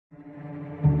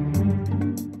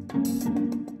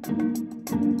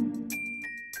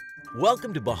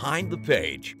Welcome to Behind the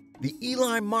Page, the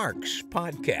Eli Marks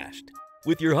podcast,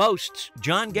 with your hosts,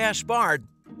 John Gaspard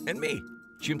and me,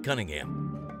 Jim Cunningham.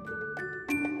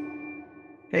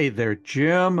 Hey there,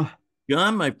 Jim.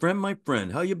 John, my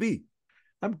friend, how you be?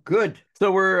 I'm good.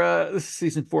 So this is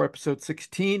season 4, episode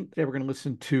 16. Today we're going to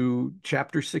listen to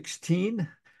chapter 16.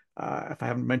 If I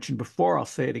haven't mentioned before, I'll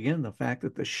say it again. The fact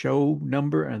that the show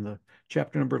number and the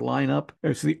chapter number line up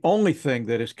is the only thing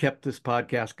that has kept this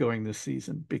podcast going this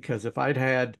season. Because if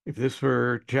this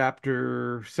were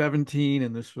chapter 17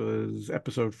 and this was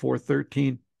episode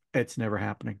 413, it's never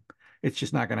happening. It's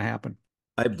just not going to happen.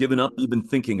 I've given up even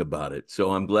thinking about it,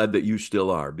 so I'm glad that you still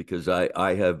are, because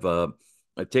I have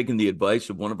I've taken the advice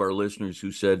of one of our listeners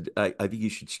who said, I think you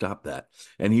should stop that.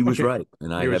 And he was Okay. right.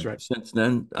 And I have since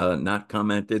then not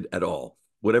commented at all.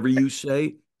 Whatever you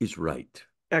say is right.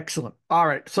 Excellent. All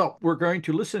right. So we're going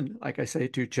to listen, like I say,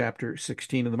 to chapter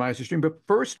 16 of the Miser Stream. But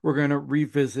first, we're going to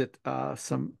revisit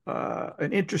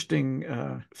an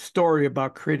interesting story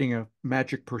about creating a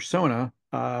magic persona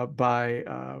by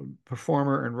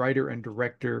performer and writer and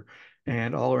director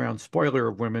and all-around spoiler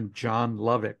of women, John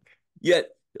Lovick. Yet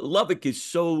Lovick is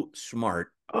so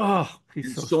smart. Oh,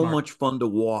 he's so so smart. much fun to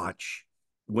watch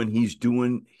when he's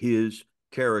doing his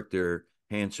character,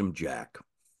 Handsome Jack.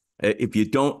 If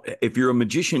you're a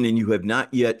magician and you have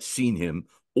not yet seen him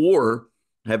or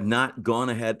have not gone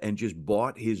ahead and just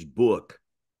bought his book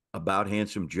about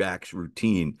Handsome Jack's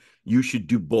routine, you should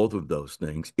do both of those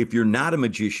things. If you're not a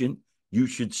magician, you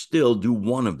should still do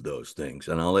one of those things,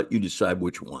 and I'll let you decide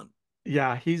which one.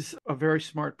 Yeah, he's a very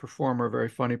smart performer, a very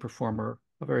funny performer,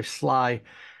 a very sly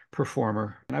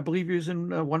performer. And I believe he was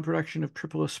in one production of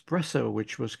Triple Espresso,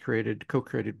 which was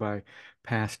co-created by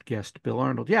past guest Bill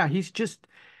Arnold. Yeah, he's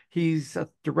a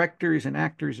director, he's an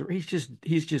actor, he's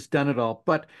just done it all.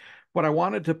 But what I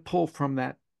wanted to pull from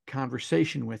that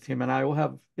conversation with him, and I will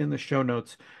have in the show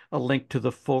notes a link to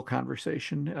the full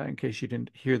conversation in case you didn't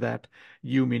hear that,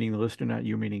 you meaning the listener, not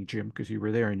you meaning Jim, because you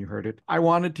were there and you heard it. I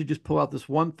wanted to just pull out this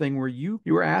one thing where you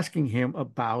were asking him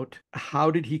about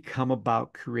how did he come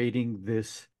about creating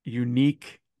this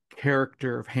unique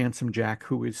character of Handsome Jack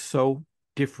who is so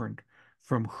different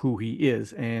from who he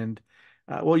is. And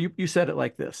well, you said it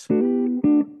like this.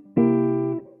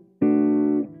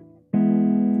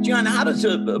 John, how does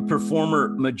a performer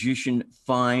magician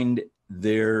find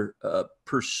their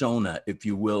persona, if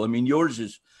you will? I mean, yours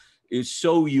is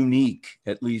so unique,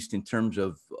 at least in terms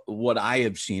of what I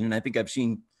have seen. And I think I've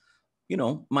seen,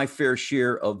 my fair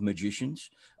share of magicians.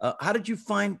 How did you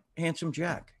find Handsome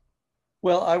Jack?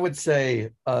 Well, I would say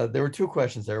there were two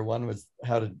questions there. One was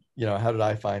how did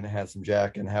I find Handsome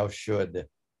Jack, and how should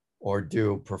or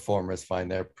do performers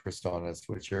find their personas,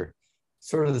 which are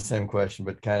sort of the same question,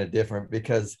 but kind of different,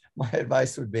 because my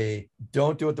advice would be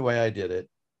don't do it the way I did it,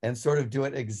 and sort of do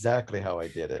it exactly how I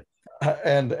did it.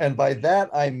 And by that,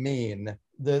 I mean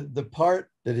the part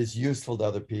that is useful to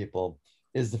other people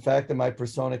is the fact that my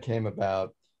persona came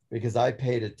about because I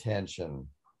paid attention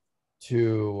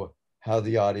to how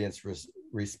the audience was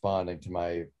responding to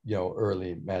my,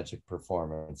 early magic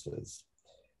performances.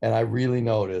 And I really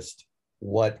noticed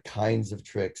what kinds of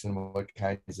tricks and what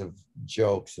kinds of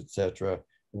jokes, etc.,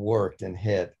 worked and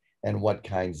hit, and what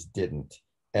kinds didn't.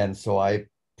 And so I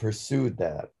pursued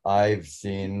that. I've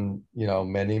seen,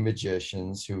 many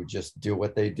magicians who just do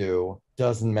what they do.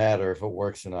 Doesn't matter if it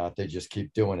works or not, they just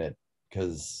keep doing it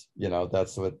because,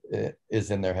 that's what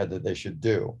is in their head that they should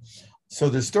do. So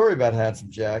the story about Handsome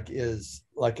Jack is,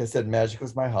 like I said, magic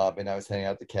was my hobby, and I was hanging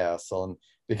out at the castle and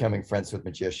becoming friends with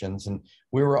magicians. And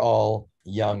we were all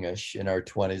youngish in our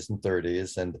 20s and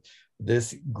 30s. And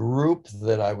this group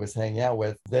that I was hanging out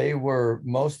with,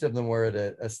 most of them were at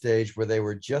a stage where they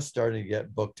were just starting to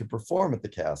get booked to perform at the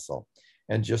castle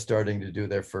and just starting to do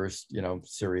their first,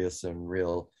 serious and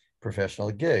real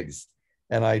professional gigs.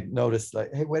 And I noticed,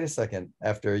 like, hey, wait a second,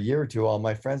 after a year or two, all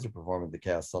my friends are performing at the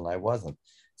castle and I wasn't.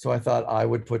 So I thought I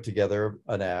would put together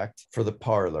an act for the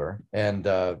parlor and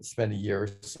spend a year or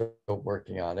so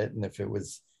working on it. And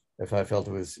if I felt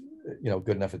it was,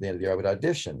 good enough at the end of the year, I would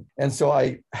audition. And so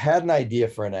I had an idea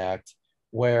for an act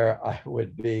where I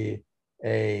would be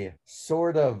a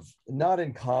sort of not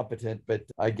incompetent, but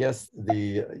I guess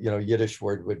the, Yiddish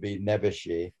word would be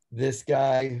nevishi. This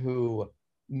guy who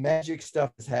magic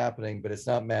stuff is happening, but it's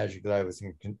not magic that I was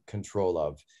in control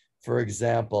of. For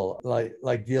example, like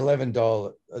the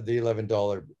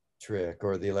 $11 trick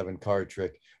or the 11 card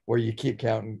trick, where you keep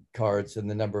counting cards and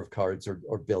the number of cards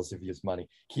or bills, if you use money,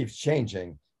 keeps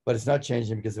changing, but it's not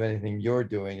changing because of anything you're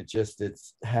doing.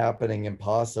 It's happening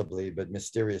impossibly, but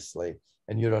mysteriously,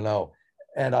 and you don't know.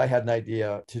 And I had an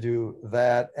idea to do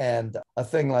that. And a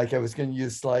thing like I was going to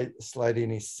use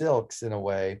sliding silks in a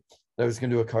way. I was going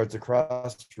to do a cards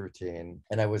across routine.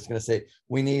 And I was going to say,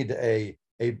 we need a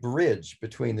bridge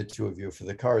between the two of you for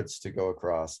the cards to go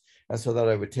across. And so that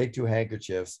I would take two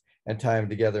handkerchiefs and tie them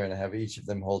together and have each of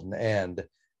them hold an end.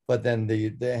 But then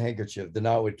the handkerchief, the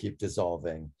knot would keep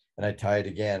dissolving. And I tie it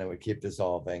again, it would keep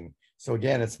dissolving. So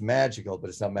again, it's magical, but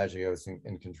it's not magic I was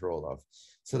in control of.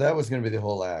 So that was going to be the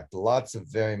whole act. Lots of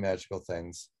very magical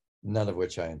things, none of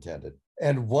which I intended.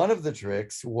 And one of the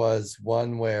tricks was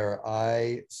one where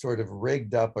I sort of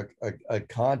rigged up a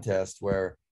contest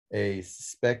where a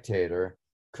spectator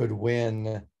could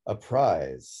win a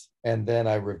prize. And then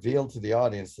I revealed to the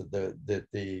audience that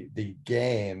the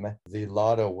game, the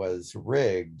lotto, was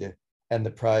rigged, and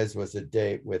the prize was a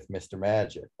date with Mr.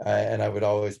 Magic. And I would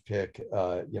always pick,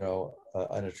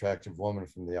 an attractive woman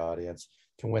from the audience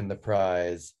to win the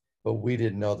prize. But we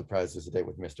didn't know the prize was a date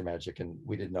with Mr. Magic, and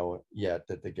we didn't know yet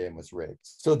that the game was rigged.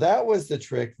 So that was the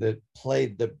trick that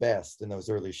played the best in those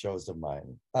early shows of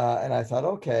mine. And I thought,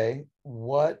 okay,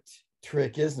 what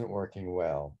trick isn't working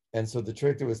well? And so the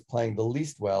trick that was playing the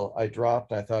least well, I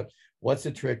dropped. And I thought, what's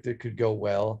a trick that could go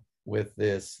well with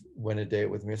this win a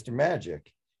date with Mr.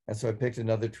 Magic? And so I picked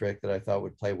another trick that I thought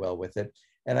would play well with it.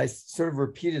 And I sort of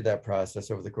repeated that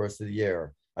process over the course of the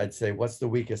year. I'd say, what's the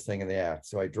weakest thing in the act?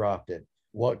 So I dropped it.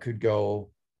 What could go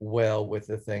well with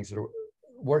the things that are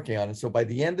working on? And so by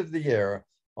the end of the year,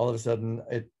 all of a sudden,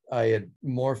 I had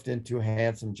morphed into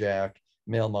Handsome Jack,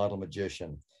 male model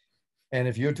magician. And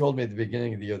if you had told me at the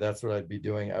beginning of the year that's what I'd be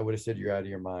doing, I would have said, you're out of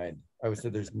your mind. I would have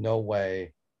said, there's no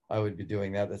way I would be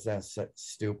doing that. That sounds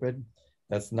stupid.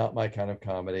 That's not my kind of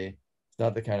comedy. It's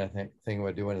not the kind of thing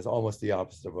we're doing. It's almost the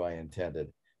opposite of what I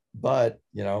intended. But,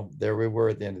 there we were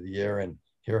at the end of the year, and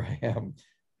here I am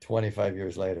 25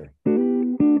 years later.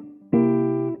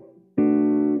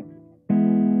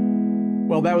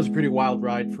 Well, that was a pretty wild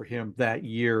ride for him that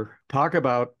year. Talk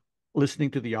about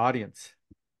listening to the audience.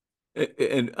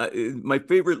 And my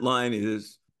favorite line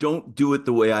is, don't do it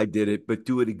the way I did it, but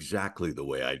do it exactly the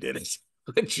way I did it.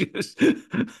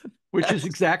 Which is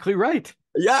exactly right.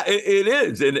 Yeah, it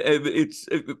is. And it's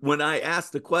when I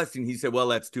asked the question, he said, well,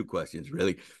 that's two questions,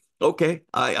 really. Okay,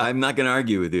 I'm not going to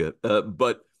argue with you.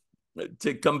 But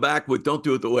to come back with, don't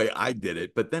do it the way I did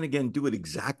it, but then again, do it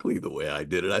exactly the way I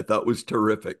did it, I thought was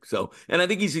terrific. So, and I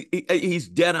think he's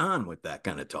dead on with that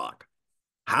kind of talk.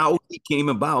 How he came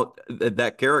about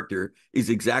that character is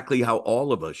exactly how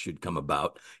all of us should come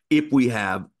about if we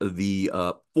have the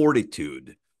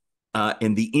fortitude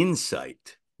and the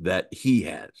insight that he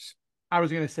has. I was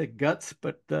going to say guts,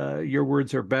 but your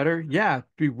words are better. Yeah,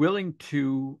 be willing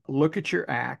to look at your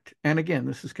act. And again,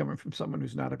 this is coming from someone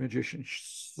who's not a magician.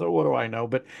 So what do I know?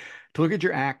 But to look at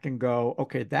your act and go,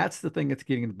 okay, that's the thing that's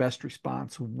getting the best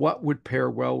response. What would pair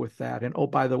well with that? And oh,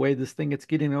 by the way, this thing that's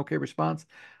getting an okay response,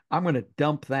 I'm going to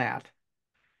dump that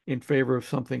in favor of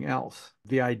something else.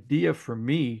 The idea for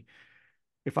me,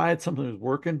 if I had something that was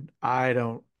working, I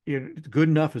don't, good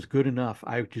enough is good enough.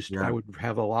 I would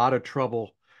have a lot of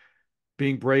trouble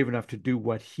being brave enough to do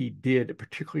what he did,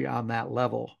 particularly on that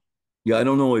level. Yeah, I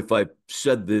don't know if I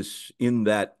said this in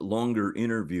that longer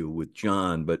interview with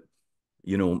John, but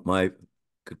my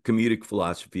comedic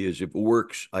philosophy is, if it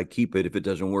works, I keep it. If it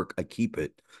doesn't work, I keep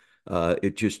it.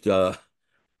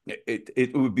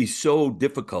 It would be so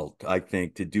difficult, I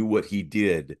think, to do what he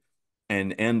did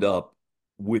and end up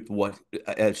with what,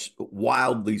 as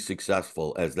wildly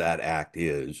successful as that act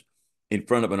is, in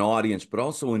front of an audience, but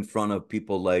also in front of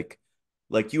people like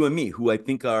you and me, who I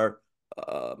think are,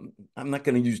 I'm not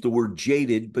going to use the word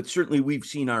jaded, but certainly we've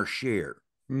seen our share.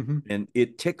 Mm-hmm. And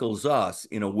it tickles us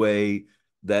in a way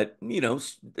that,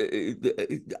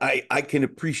 I can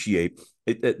appreciate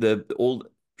it. The old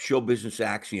show business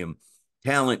axiom,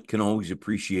 talent can always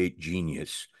appreciate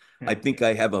genius. Yeah. I think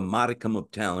I have a modicum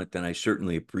of talent, and I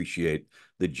certainly appreciate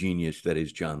the genius that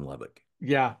is John Lovick.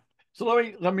 Yeah. So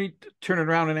let me turn it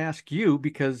around and ask you,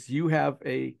 because you have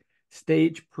a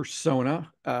stage persona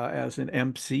as an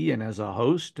MC and as a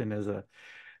host and as a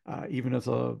even as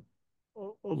a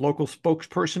local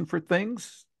spokesperson for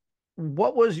things.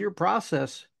 What was your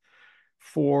process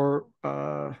for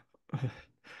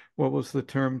what was the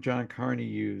term John Carney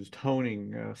used?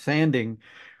 Honing, sanding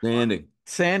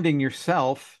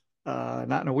yourself,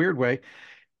 not in a weird way,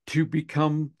 to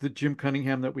become the Jim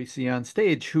Cunningham that we see on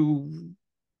stage, who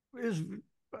is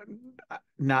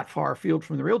not far afield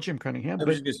from the real Jim Cunningham. I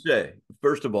was going to say,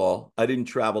 first of all, I didn't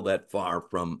travel that far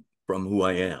from who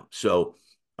I am, so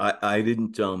I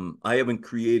didn't. I haven't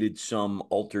created some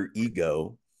alter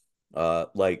ego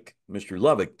like Mr.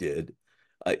 Lovick did.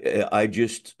 I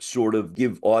just sort of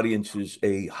give audiences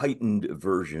a heightened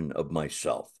version of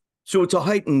myself. So it's a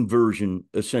heightened version,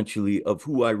 essentially, of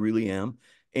who I really am.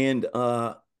 And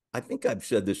I think I've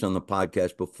said this on the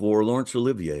podcast before. Laurence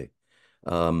Olivier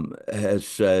has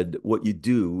said, what you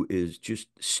do is just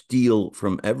steal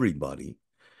from everybody.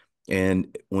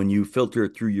 And when you filter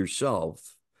it through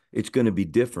yourself, it's going to be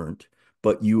different.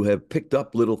 But you have picked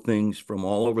up little things from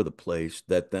all over the place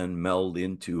that then meld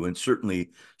into, and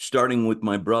certainly starting with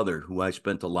my brother, who I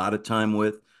spent a lot of time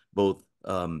with, both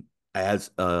as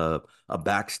a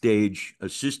backstage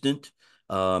assistant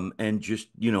and just,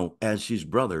 as his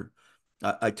brother.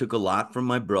 I took a lot from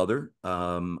my brother.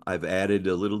 I've added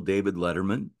a little David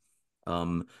Letterman.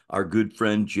 Our good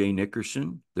friend Jay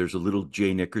Nickerson. There's a little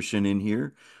Jay Nickerson in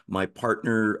here. My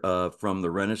partner from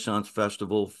the Renaissance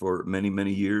Festival for many,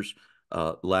 many years,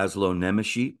 Laszlo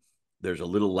Nemeshi. There's a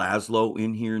little Laszlo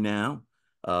in here now.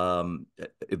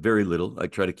 Very little. I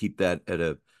try to keep that at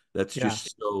a. That's Yeah.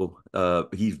 just so.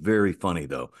 He's very funny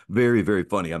though. Very, very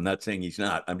funny. I'm not saying he's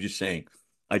not. I'm just saying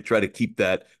I try to keep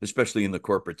that, especially in the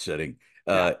corporate setting,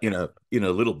 Yeah. in a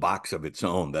little box of its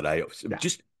own that I Yeah.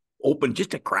 just open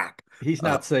just a crack. He's Uh,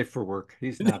 not safe for work.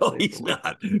 He's not no, safe for he's work.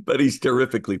 not, but he's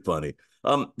terrifically funny.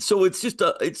 So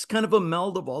it's kind of a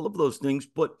meld of all of those things.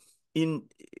 But in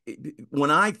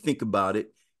when I think about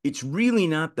it, it's really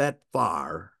not that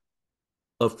far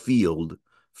afield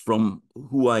from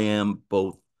who I am,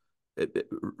 both,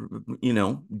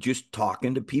 just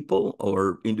talking to people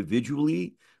or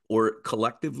individually or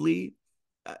collectively.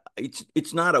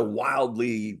 It's not a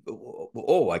wildly,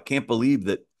 oh, I can't believe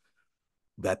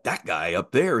that guy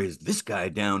up there is this guy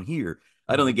down here.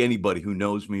 I don't think anybody who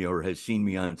knows me or has seen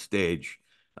me on stage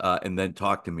and then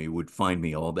talked to me would find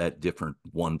me all that different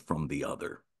one from the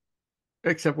other.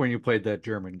 Except when you played that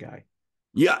German guy.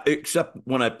 Yeah, except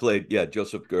when I played, yeah,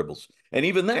 Joseph Goebbels, and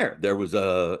even there was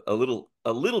a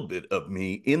little bit of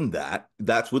me in that.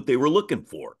 That's what they were looking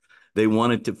for. They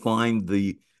wanted to find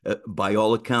by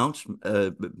all accounts,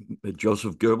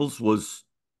 Joseph Goebbels was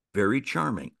very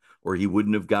charming, or he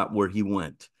wouldn't have got where he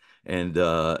went, and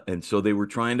so they were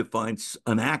trying to find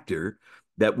an actor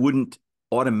that wouldn't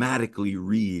automatically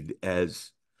read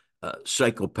as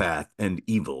psychopath and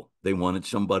evil. They wanted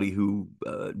somebody who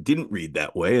didn't read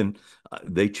that way, and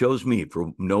they chose me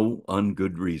for no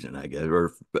ungood reason, I guess,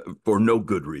 or for no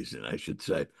good reason, I should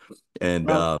say. And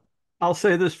Well, I'll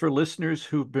say this for listeners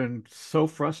who've been so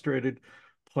frustrated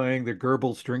playing the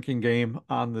Goebbels drinking game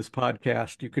on this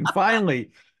podcast. You can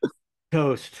finally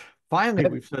toast. Finally,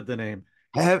 we've said the name.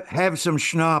 have some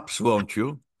schnapps, won't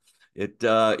you? Yeah,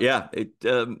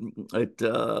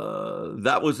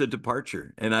 that was a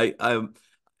departure, and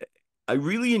I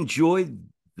really enjoyed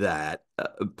that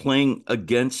playing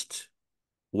against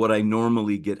what I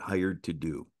normally get hired to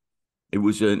do. It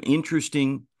was an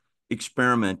interesting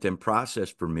experiment and process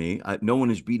for me. No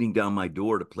one is beating down my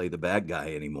door to play the bad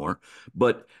guy anymore,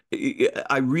 but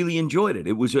I really enjoyed it.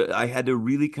 I had to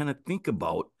really kind of think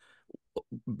about,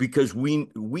 because we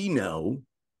know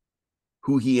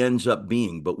who he ends up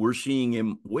being, but we're seeing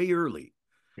him way early.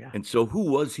 Yeah. And so who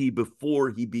was he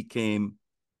before he became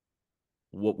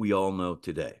what we all know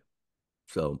today?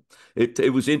 So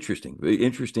it was interesting,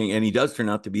 and he does turn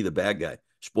out to be the bad guy.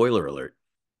 Spoiler alert.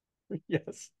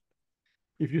 Yes.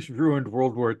 You've just ruined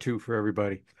World War II for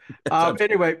everybody. That's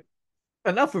Anyway,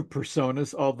 enough of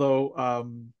personas, although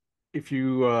if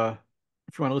you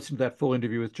if you want to listen to that full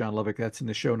interview with John Lovick, that's in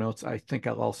the show notes. I think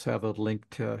I'll also have a link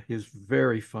to his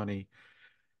very funny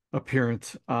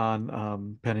appearance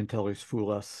on Penn and Teller's Fool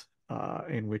Us,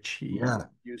 in which he yeah.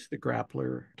 used the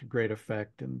grappler to great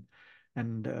effect. And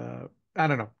I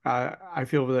don't know. I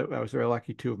feel that I was very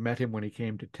lucky to have met him when he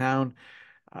came to town.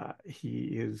 He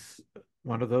is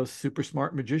one of those super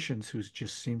smart magicians who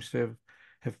just seems to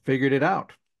have figured it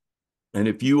out. And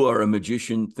if you are a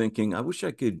magician thinking, I wish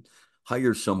I could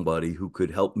hire somebody who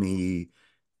could help me,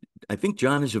 I think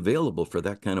John is available for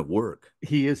that kind of work.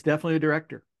 He is definitely a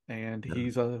director, and Yeah.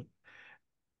 he's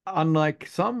unlike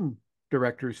some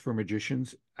directors for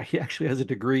magicians, he actually has a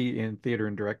degree in theater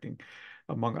and directing,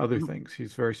 among other things.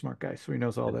 He's a very smart guy, so he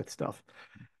knows all that stuff.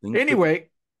 Things to, Anyway,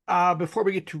 before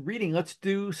we get to reading, let's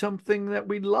do something that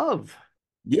we love.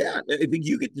 yeah, I think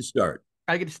you get to start.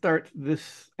 I get to start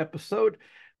this episode.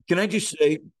 Can I just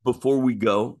say before we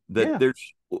go that Yeah,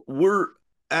 we're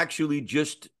actually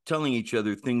just telling each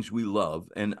other things we love,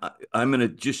 and I'm going to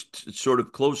just sort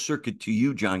of close circuit to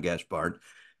you, John Gaspard.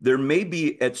 There may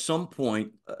be at some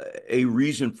point a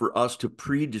reason for us to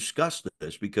pre-discuss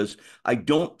this, because I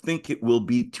don't think it will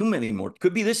be too many more.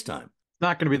 Could be this time. it's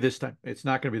not going to be this time. It's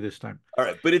not going to be this time. All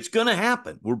right, but it's going to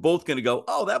happen. We're both going to go,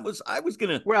 oh, I was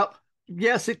going to. Well,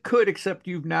 Yes, it could, except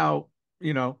you've now,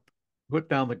 you know, put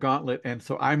down the gauntlet, and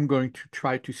so I'm going to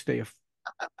try to stay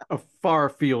a far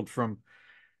field from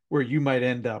where you might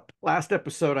end up. Last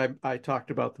episode, I talked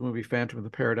about the movie Phantom of the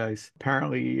Paradise.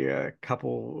 Apparently, a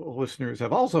couple listeners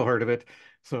have also heard of it,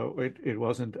 so it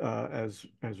wasn't as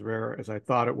rare as I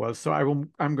thought it was. So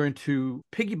I'm going to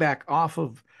piggyback off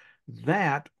of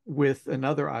that with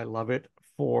another I Love It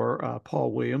for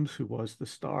Paul Williams, who was the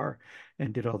star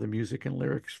and did all the music and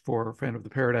lyrics for Phantom of the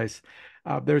Paradise.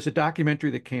 There's a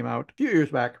documentary that came out a few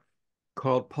years back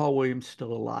called Paul Williams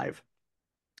Still Alive.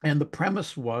 And the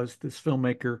premise was this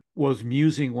filmmaker was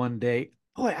musing one day,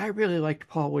 boy, I really liked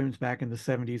Paul Williams back in the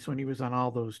 70s when he was on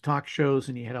all those talk shows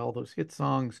and he had all those hit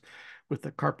songs with the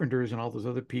Carpenters and all those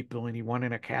other people. And he won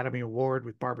an Academy Award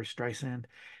with Barbra Streisand.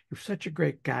 He was such a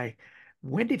great guy.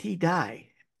 When did he die?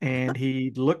 And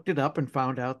he looked it up and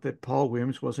found out that Paul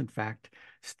Williams was, in fact,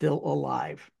 still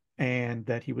alive and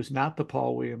that he was not the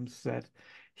Paul Williams that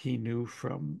he knew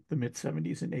from the mid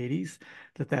 70s and 80s,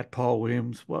 that Paul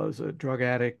Williams was a drug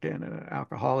addict and an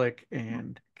alcoholic,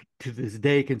 and to this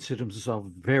day considers himself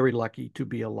very lucky to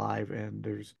be alive. And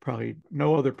there's probably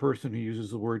no other person who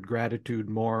uses the word gratitude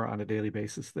more on a daily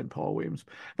basis than Paul Williams.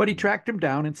 But he tracked him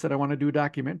down and said, I want to do a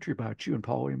documentary about you. And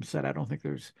Paul Williams said, I don't think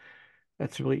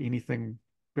that's really anything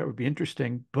that would be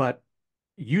interesting, but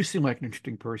you seem like an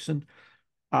interesting person.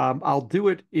 I'll do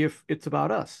it if it's about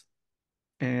us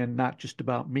and not just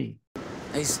about me.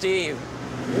 Hey, Steve.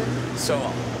 So,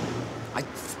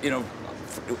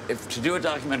 if to do a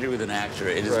documentary with an actor,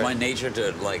 it is my nature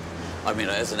to, like, I mean,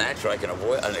 as an actor, I can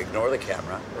ignore the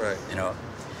camera,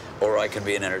 or I can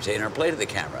be an entertainer and play to the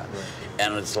camera.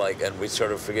 And it's like, and we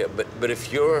sort of forget, but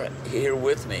if you're here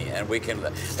with me and we can,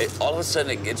 all of a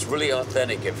sudden it's really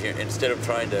authentic if you, instead of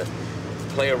trying to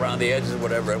play around the edges or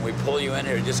whatever, and we pull you in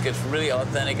here, it just gets really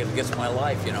authentic and it gets my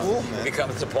life, you know. Cool, it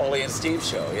becomes the Paulie and Steve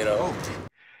show, you know.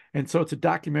 And so it's a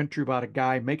documentary about a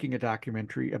guy making a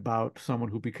documentary about someone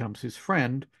who becomes his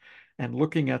friend and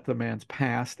looking at the man's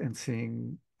past and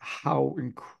seeing how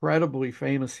incredibly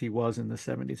famous he was in the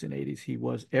 70s and 80s. He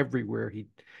was everywhere.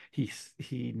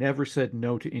 He never said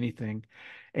no to anything,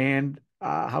 and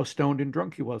how stoned and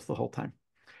drunk he was the whole time.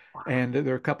 And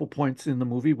there are a couple points in the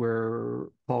movie where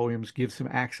Paul Williams gives him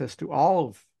access to all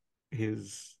of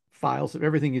his files of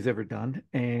everything he's ever done.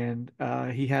 And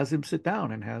he has him sit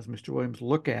down and has Mr. Williams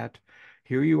look at,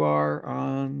 here you are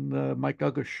on the Mike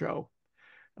Douglas show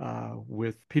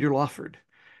with Peter Lawford.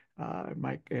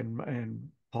 Mike and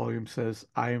Paul Williams says,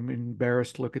 I am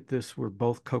embarrassed. Look at this. We're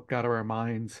both coked out of our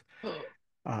minds.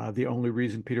 The only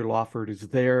reason Peter Lawford is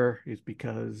there is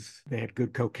because they had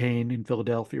good cocaine in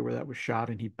Philadelphia where that was shot,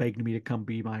 and he begged me to come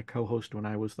be my co-host when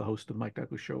I was the host of the Mike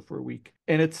Douglas show for a week.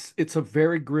 And it's a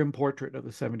very grim portrait of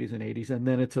the 70s and 80s, and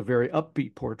then it's a very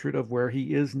upbeat portrait of where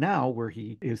he is now, where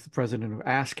he is the president of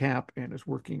ASCAP and is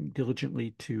working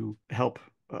diligently to help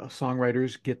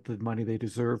songwriters get the money they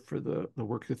deserve for the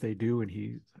work that they do, and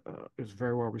he is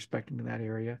very well respected in that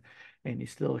area. And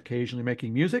he's still occasionally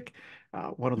making music.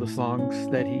 One of the songs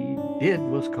that he did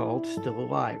was called Still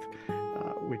Alive,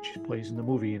 which plays in the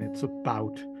movie, and it's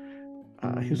about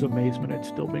his amazement at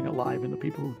still being alive and the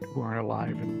people who aren't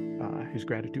alive, and his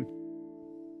gratitude.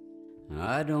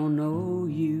 I don't know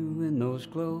you in those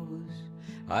clothes,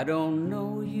 I don't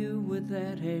know you with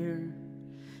that hair,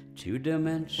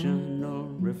 two-dimensional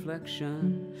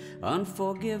reflection,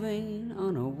 unforgiving,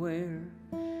 unaware,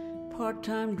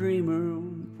 part-time dreamer,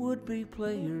 would-be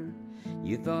player,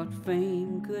 you thought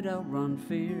fame could outrun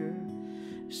fear,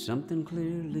 something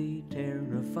clearly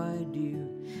terrified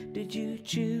you, did you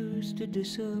choose to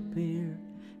disappear?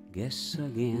 Guess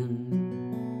again,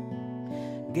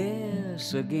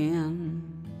 guess again.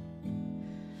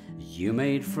 You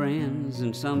made friends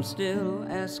and some still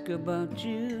ask about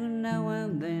you now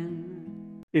and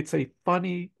then. It's a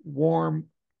funny, warm,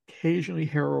 occasionally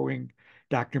harrowing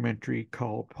documentary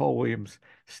called Paul Williams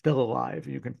Still Alive.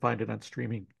 You can find it on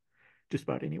streaming just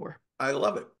about anywhere. I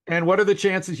love it. And what are the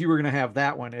chances you were going to have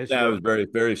that one? That was very,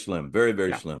 very slim. Very,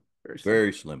 very slim.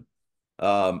 Very slim.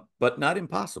 But not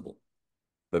impossible,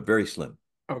 but very slim.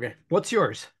 Okay. What's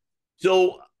yours?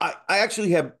 So I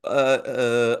actually have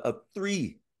a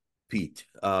three, Pete,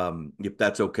 if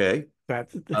that's okay.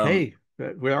 Hey,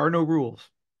 there are no rules.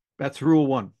 That's rule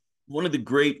one. One of the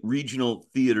great regional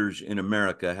theaters in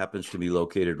America happens to be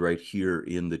located right here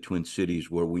in the Twin Cities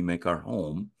where we make our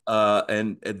home.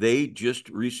 And they just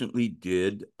recently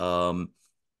did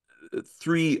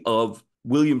three of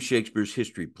William Shakespeare's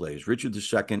history plays, Richard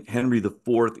II, Henry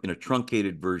IV in a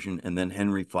truncated version, and then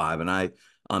Henry V. And I,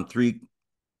 on three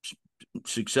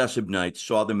successive nights,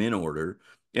 saw them in order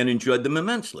and enjoyed them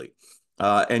immensely.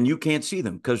 and you can't see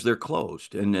them because they're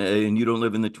closed, and you don't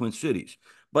live in the Twin Cities.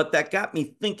 But that got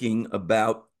me thinking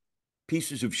about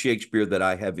pieces of Shakespeare that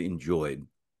I have enjoyed.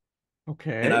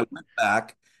 And I Okay. went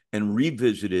back and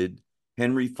revisited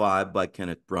Henry V by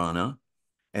Kenneth Branagh,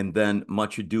 and then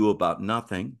Much Ado About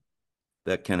Nothing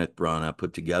that Kenneth Branagh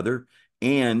put together,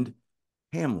 and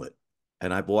Hamlet.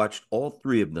 And I've watched all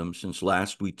three of them since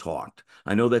last we talked.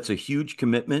 I know that's a huge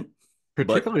commitment, but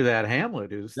Particularly that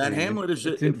Hamlet is that Hamlet is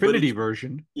it's but infinity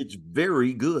version. it's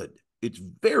very good. It's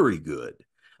very good.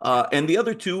 And the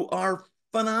other two are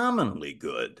phenomenally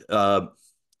good.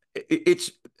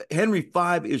 It's Henry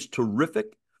V is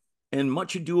terrific, and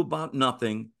Much Ado About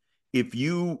Nothing. If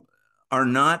you are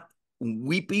not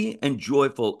weepy and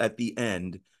joyful at the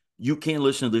end, you can't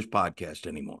listen to this podcast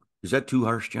anymore. Is that too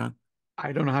harsh, John?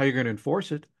 I don't know how you're going to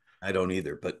enforce it. I don't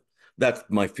either, but that's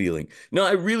my feeling. No,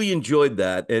 I really enjoyed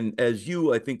that. And as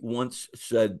you, I think, once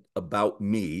said about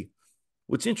me,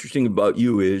 what's interesting about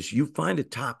you is you find a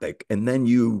topic and then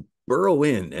you burrow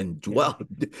in and dwell,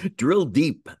 drill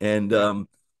deep. And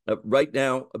right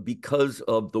now, because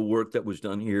of the work that was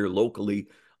done here locally,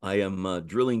 I am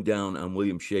drilling down on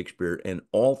William Shakespeare, and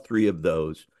all three of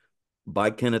those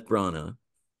by Kenneth Branagh,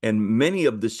 and many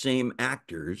of the same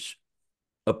actors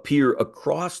appear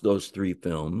across those three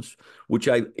films, which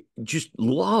I just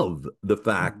love the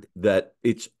fact that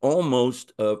it's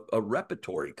almost a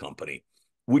repertory company,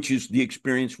 which is the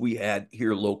experience we had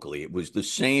here locally. It was the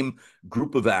same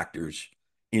group of actors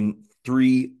in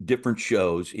three different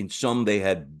shows. In some, they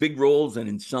had big roles, and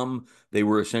in some, they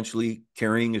were essentially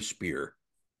carrying a spear.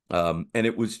 And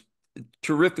it was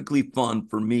terrifically fun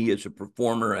for me as a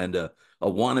performer and a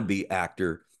wannabe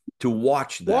actor to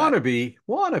watch that. Wannabe.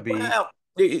 Well,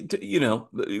 you know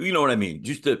what I mean.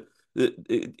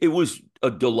 It was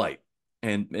a delight,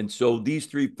 and so these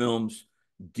three films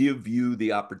give you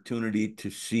the opportunity to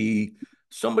see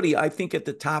somebody, I think, at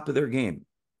the top of their game.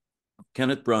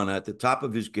 Kenneth Branagh at the top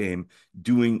of his game,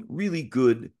 doing really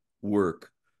good work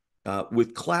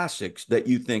with classics that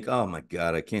you think, oh my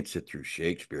God, I can't sit through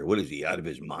Shakespeare. What is he, out of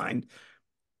his mind?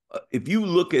 If you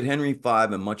look at Henry V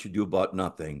and Much Ado About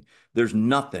Nothing, there's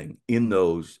nothing in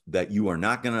those that you are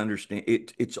not going to understand.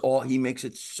 It's all, he makes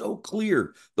it so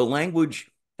clear. The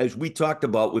language, as we talked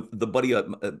about with the buddy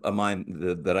of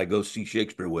mine that I go see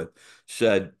Shakespeare with,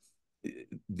 said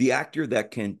the actor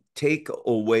that can take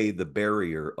away the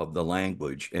barrier of the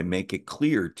language and make it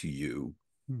clear to you,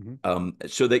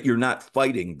 so that you're not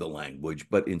fighting the language,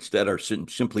 but instead are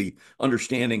simply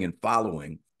understanding and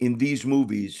following. In these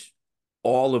movies,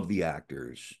 all of the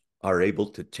actors are able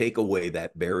to take away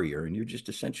that barrier, and you're just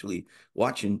essentially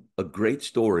watching a great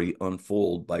story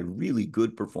unfold by really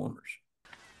good performers.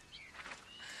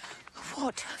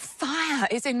 What fire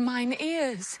is in mine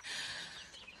ears?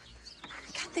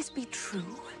 Can this be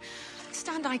true?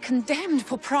 Stand I condemned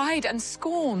for pride and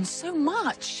scorn so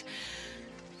much?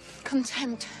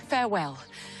 Contempt, farewell,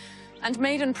 and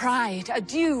maiden pride,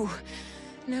 adieu.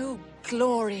 No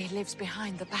glory lives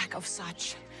behind the back of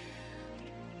such.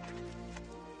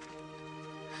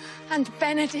 And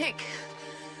Benedick,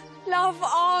 love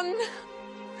on.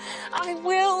 I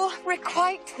will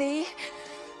requite thee,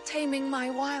 taming my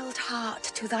wild heart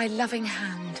to thy loving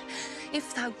hand.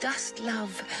 If thou dost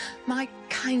love, my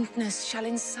kindness shall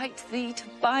incite thee to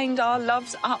bind our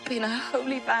loves up in a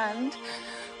holy band.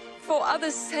 For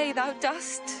others say thou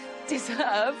dost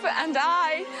deserve, and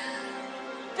I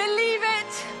believe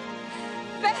it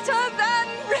better than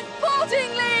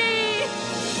reportingly.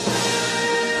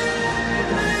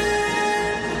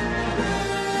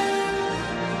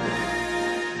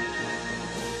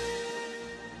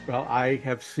 Well, I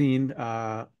have seen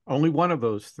only one of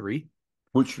those three.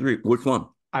 Which one?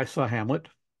 I saw Hamlet,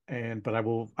 but I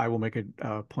will make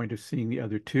a point of seeing the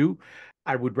other two.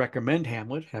 I would recommend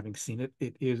Hamlet, having seen it.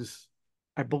 It is,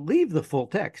 I believe, the full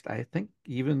text. I think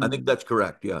that's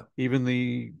correct. Yeah. Even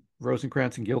the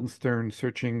Rosencrantz and Guildenstern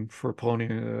searching for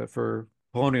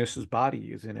Polonius's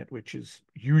body is in it, which is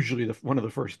usually one of the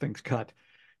first things cut,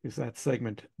 is that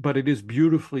segment. But it is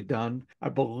beautifully done. I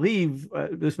believe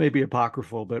this may be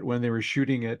apocryphal, but when they were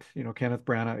shooting it, Kenneth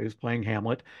Branagh is playing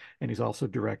Hamlet, and he's also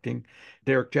directing.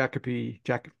 Derek Jacobi.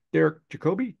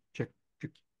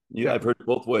 Yeah, I've heard it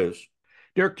both ways.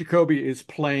 Derek Jacobi is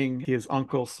playing his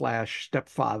uncle /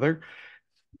 stepfather,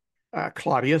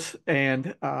 Claudius,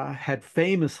 and had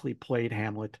famously played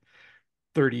Hamlet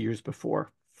 30 years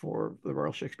before for the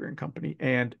Royal Shakespeare Company.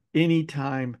 And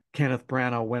anytime Kenneth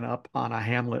Branagh went up on a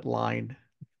Hamlet line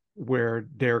where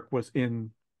Derek was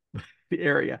in the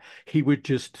area, he would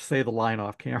just say the line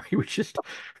off camera. He would just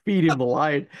feed him the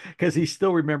line because he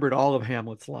still remembered all of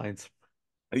Hamlet's lines.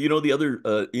 You know, the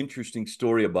other interesting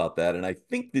story about that, and I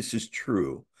think this is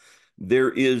true,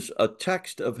 there is a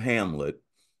text of Hamlet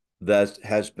that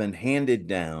has been handed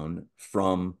down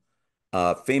from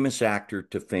famous actor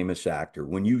to famous actor.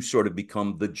 When you sort of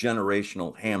become the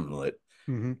generational Hamlet,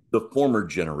 the former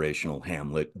generational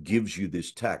Hamlet gives you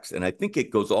this text. And I think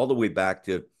it goes all the way back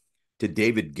to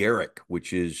David Garrick,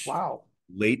 which is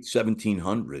late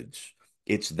 1700s.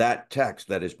 It's that text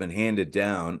that has been handed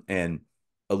down. And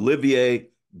Olivier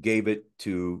gave it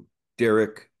to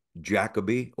Derek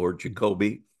Jacobi or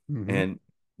Jacobi. And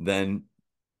then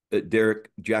Derek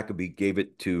Jacobi gave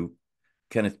it to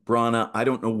Kenneth Branagh. I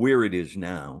don't know where it is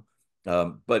now.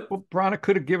 But Branagh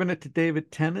could have given it to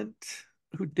David Tennant,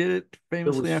 who did it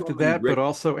famously after that, but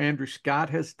also Andrew Scott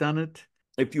has done it.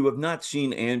 If you have not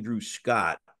seen Andrew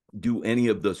Scott do any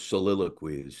of the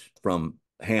soliloquies from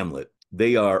Hamlet,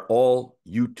 they are all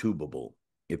YouTubeable.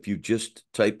 If you just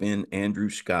type in Andrew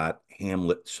Scott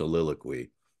Hamlet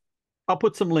soliloquy. I'll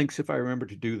put some links if I remember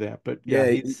to do that. But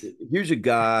here's a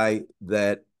guy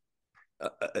that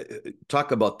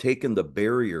talk about taking the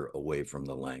barrier away from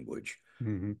the language.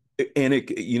 And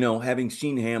it, you know, having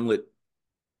seen Hamlet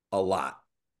a lot,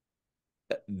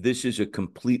 this is a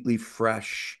completely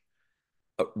fresh,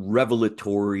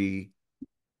 revelatory.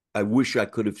 I wish I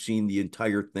could have seen the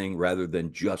entire thing rather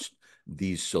than just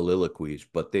these soliloquies,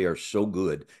 but they are so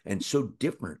good and so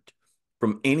different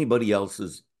from anybody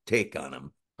else's take on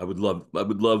them. I would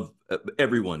love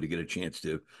everyone to get a chance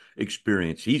to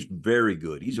experience. He's very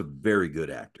good. He's a very good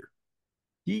actor.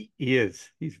 He is.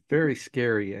 He's very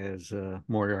scary as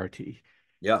Moriarty.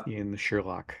 Yeah. In the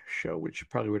Sherlock show, which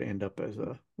probably would end up as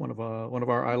one of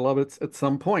our I Love It's at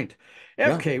some point.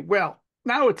 Okay, well,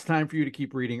 now it's time for you to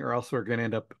keep reading, or else we're going to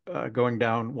end up going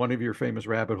down one of your famous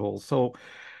rabbit holes. So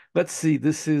let's see.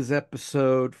 This is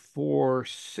episode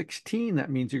 416.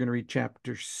 That means you're going to read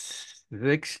chapter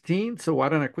 16. So why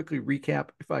don't I quickly recap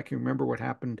if I can remember what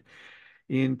happened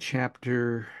in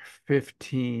chapter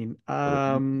 15.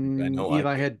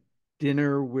 Eli had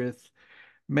dinner with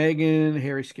Megan.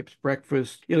 Harry skips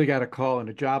breakfast. Eli got a call and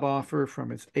a job offer from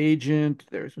his agent.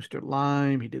 There's Mr.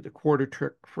 Lime. He did the quarter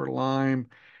trick for Lime.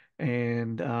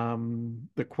 And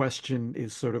the question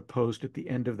is sort of posed at the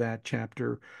end of that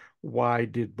chapter. Why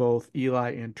did both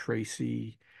Eli and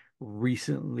Tracy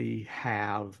recently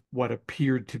have what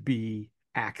appeared to be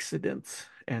accidents?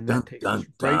 And that takes us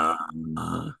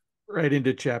right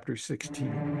into chapter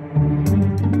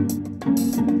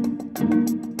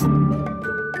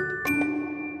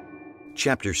 16.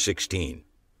 Chapter 16.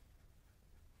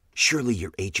 Surely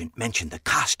your agent mentioned the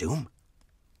costume.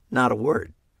 Not a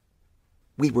word.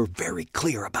 We were very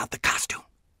clear about the costume.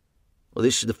 Well,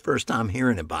 this is the first I'm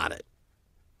hearing about it.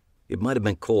 It might have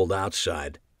been cold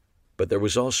outside, but there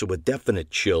was also a definite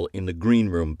chill in the green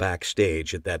room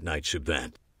backstage at that night's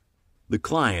event. The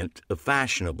client, a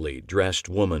fashionably dressed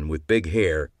woman with big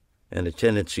hair and a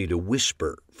tendency to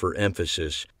whisper for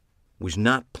emphasis, was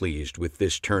not pleased with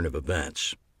this turn of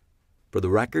events. For the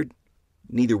record,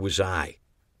 neither was I.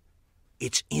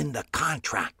 It's in the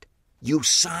contract. You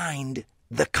signed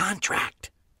the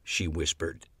contract, she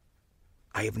whispered.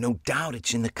 I have no doubt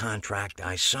it's in the contract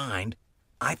I signed.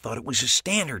 I thought it was a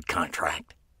standard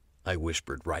contract, I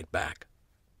whispered right back.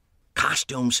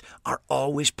 Costumes are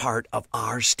always part of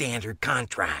our standard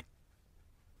contract.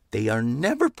 They are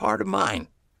never part of mine.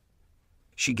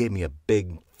 She gave me a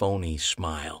big, phony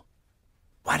smile.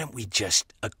 Why don't we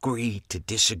just agree to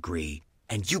disagree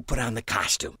and you put on the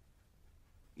costume?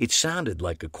 It sounded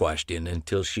like a question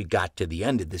until she got to the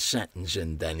end of the sentence,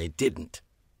 and then it didn't.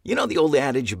 You know the old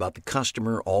adage about the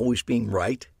customer always being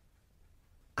right?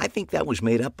 I think that was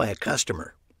made up by a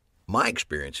customer. My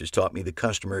experience has taught me the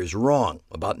customer is wrong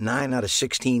about 9 out of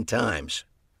 16 times.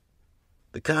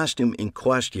 The costume in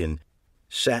question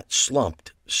sat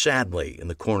slumped sadly in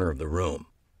the corner of the room.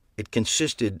 It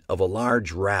consisted of a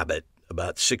large rabbit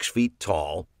about 6 feet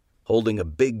tall, holding a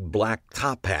big black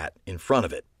top hat in front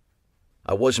of it.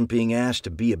 I wasn't being asked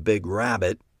to be a big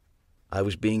rabbit. I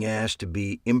was being asked to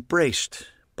be embraced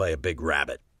by a big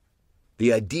rabbit.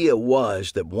 The idea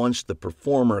was that once the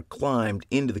performer climbed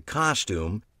into the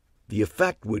costume, the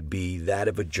effect would be that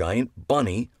of a giant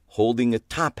bunny holding a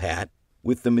top hat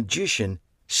with the magician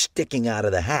sticking out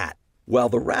of the hat, while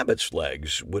the rabbit's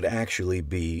legs would actually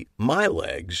be my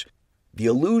legs. The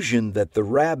illusion that the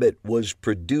rabbit was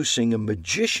producing a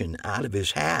magician out of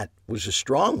his hat was a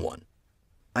strong one.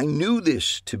 I knew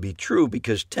this to be true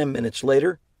because 10 minutes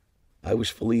later, I was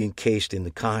fully encased in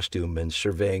the costume and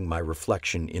surveying my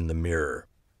reflection in the mirror.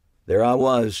 There I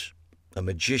was, a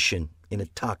magician in a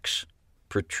tux,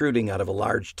 protruding out of a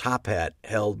large top hat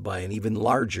held by an even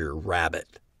larger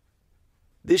rabbit.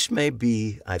 This may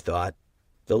be, I thought,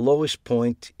 the lowest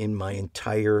point in my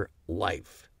entire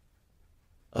life.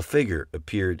 A figure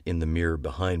appeared in the mirror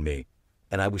behind me,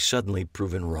 and I was suddenly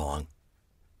proven wrong.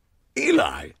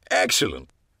 Eli, excellent.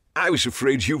 I was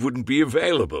afraid you wouldn't be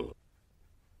available.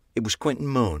 It was Quentin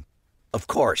Moon. Of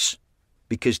course,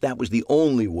 because that was the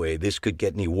only way this could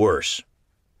get any worse.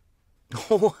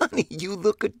 Oh, honey, you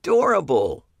look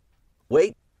adorable.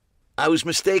 Wait, I was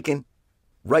mistaken.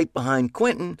 Right behind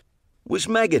Quentin was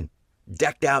Megan,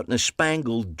 decked out in a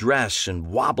spangled dress and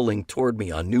wobbling toward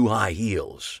me on new high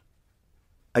heels.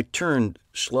 I turned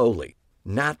slowly,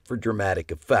 not for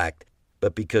dramatic effect,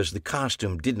 but because the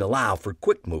costume didn't allow for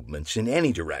quick movements in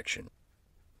any direction.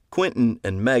 Quentin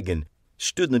and Megan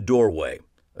stood in the doorway,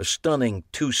 a stunning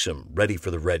twosome ready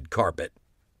for the red carpet.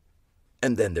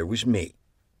 And then there was me.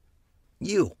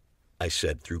 You, I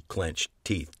said through clenched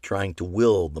teeth, trying to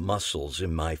will the muscles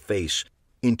in my face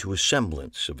into a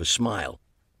semblance of a smile.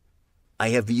 I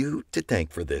have you to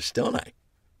thank for this, don't I?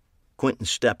 Quentin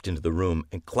stepped into the room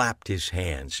and clapped his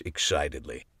hands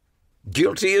excitedly.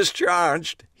 Guilty as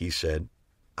charged, he said.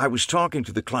 I was talking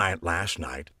to the client last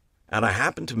night, and I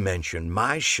happened to mention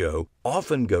my show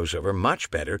often goes over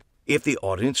much better if the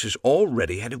audience has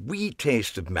already had a wee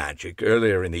taste of magic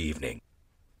earlier in the evening.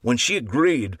 When she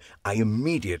agreed, I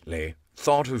immediately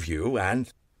thought of you,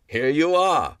 and here you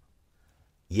are.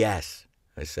 Yes,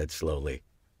 I said slowly.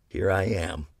 Here I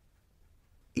am.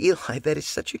 Eli, that is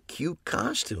such a cute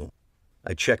costume.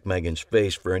 I checked Megan's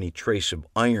face for any trace of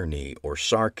irony or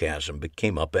sarcasm, but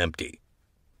came up empty.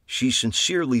 She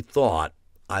sincerely thought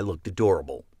I looked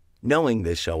adorable. Knowing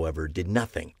this, however, did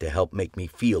nothing to help make me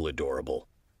feel adorable.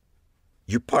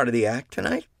 You're part of the act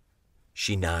tonight?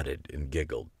 She nodded and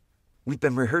giggled. We've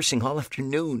been rehearsing all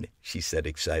afternoon, she said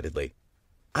excitedly.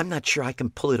 I'm not sure I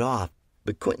can pull it off,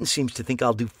 but Quentin seems to think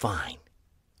I'll do fine.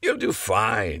 You'll do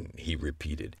fine, he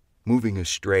repeated, moving a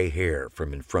stray hair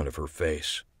from in front of her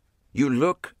face. You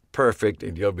look perfect,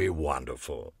 and you'll be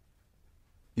wonderful.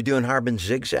 You doing Harbin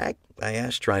Zigzag? I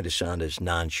asked, trying to sound as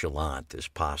nonchalant as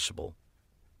possible.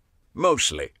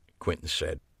 Mostly, Quentin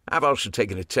said. I've also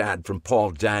taken a tad from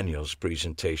Paul Daniels'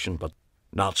 presentation, but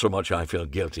not so much I feel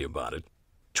guilty about it.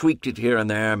 Tweaked it here and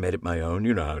there, made it my own.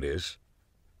 You know how it is.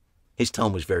 His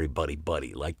tone was very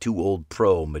buddy-buddy, like two old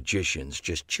pro magicians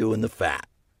just chewing the fat.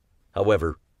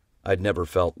 However, I'd never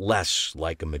felt less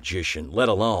like a magician, let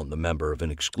alone the member of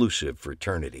an exclusive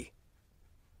fraternity.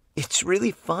 It's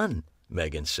really fun,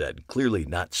 Megan said, clearly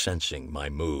not sensing my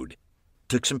mood.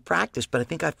 Took some practice, but I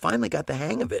think I finally got the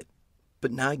hang of it.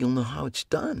 But now you'll know how it's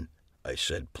done, I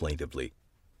said plaintively.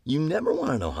 You never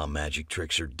want to know how magic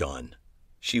tricks are done.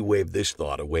 She waved this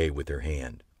thought away with her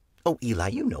hand. Oh, Eli,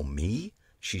 you know me,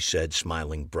 she said,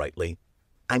 smiling brightly.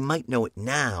 I might know it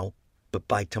now, but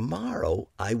by tomorrow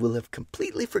I will have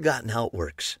completely forgotten how it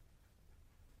works.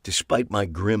 Despite my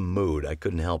grim mood, I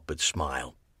couldn't help but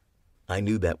smile. I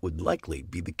knew that would likely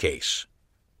be the case.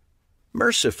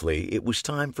 Mercifully, it was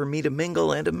time for me to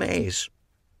mingle and amaze.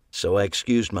 So I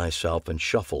excused myself and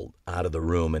shuffled out of the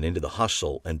room and into the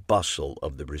hustle and bustle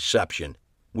of the reception,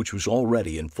 which was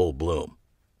already in full bloom.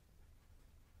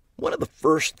 One of the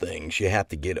first things you have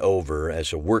to get over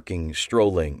as a working,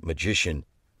 strolling magician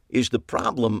is the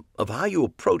problem of how you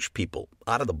approach people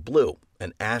out of the blue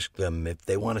and ask them if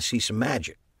they want to see some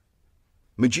magic.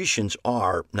 Magicians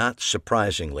are, not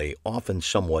surprisingly, often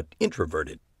somewhat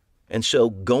introverted, and so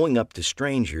going up to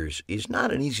strangers is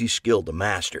not an easy skill to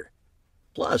master.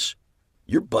 Plus,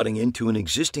 you're butting into an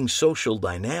existing social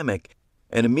dynamic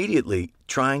and immediately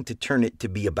trying to turn it to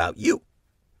be about you.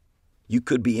 You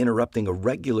could be interrupting a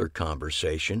regular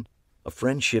conversation, a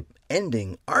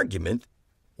friendship-ending argument,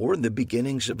 or the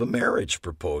beginnings of a marriage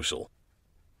proposal.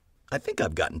 I think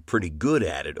I've gotten pretty good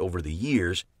at it over the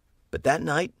years, but that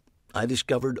night I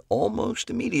discovered almost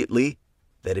immediately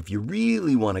that if you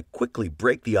really want to quickly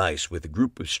break the ice with a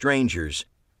group of strangers,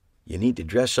 you need to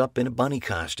dress up in a bunny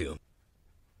costume.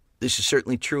 This is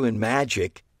certainly true in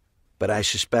magic, but I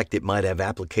suspect it might have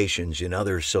applications in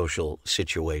other social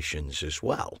situations as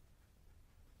well.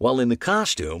 While in the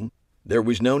costume, there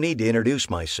was no need to introduce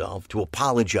myself, to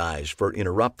apologize for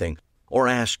interrupting, or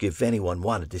ask if anyone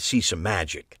wanted to see some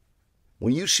magic.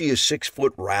 When you see a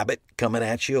 6-foot rabbit coming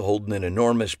at you holding an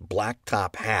enormous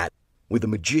black-top hat with a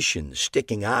magician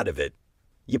sticking out of it,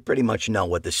 you pretty much know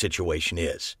what the situation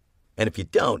is. And if you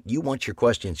don't, you want your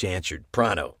questions answered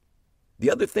pronto. The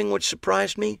other thing which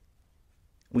surprised me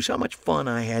was how much fun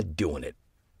I had doing it.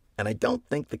 And I don't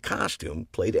think the costume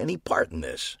played any part in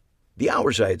this. The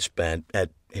hours I had spent,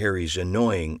 at Harry's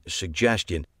annoying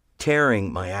suggestion,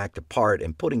 tearing my act apart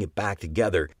and putting it back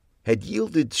together had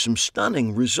yielded some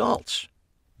stunning results.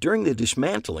 During the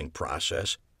dismantling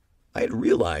process, I had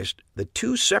realized that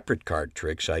 2 separate card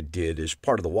tricks I did as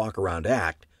part of the walk-around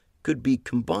act could be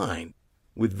combined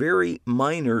with very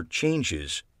minor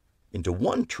changes into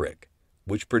one trick,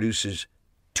 which produces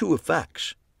 2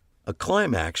 effects, a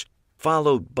climax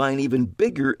followed by an even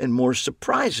bigger and more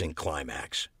surprising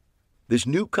climax. This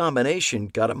new combination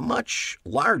got a much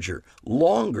larger,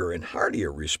 longer, and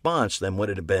heartier response than when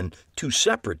it had been 2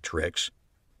 separate tricks,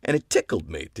 and it tickled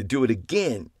me to do it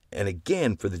again and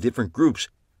again for the different groups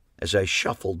as I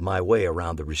shuffled my way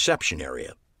around the reception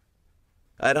area.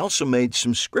 I'd also made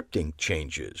some scripting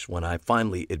changes when I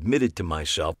finally admitted to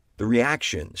myself the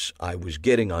reactions I was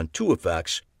getting on 2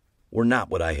 effects were not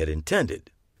what I had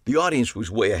intended. The audience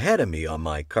was way ahead of me on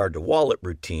my card-to-wallet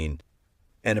routine,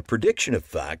 and a prediction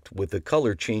effect with a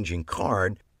color-changing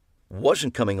card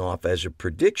wasn't coming off as a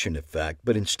prediction effect,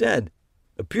 but instead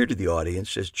appeared to the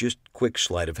audience as just quick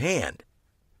sleight of hand.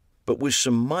 But with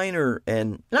some minor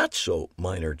and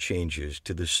not-so-minor changes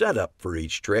to the setup for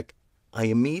each trick, I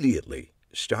immediately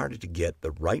started to get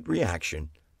the right reaction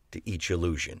to each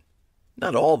illusion.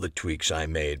 Not all the tweaks I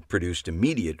made produced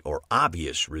immediate or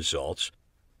obvious results,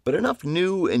 but enough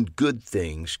new and good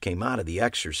things came out of the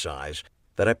exercise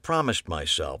that I promised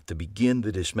myself to begin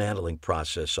the dismantling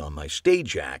process on my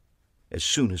stage act as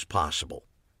soon as possible.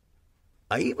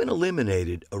 I even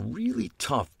eliminated a really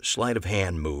tough sleight of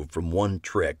hand move from one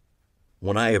trick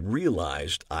when I had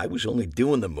realized I was only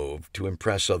doing the move to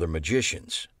impress other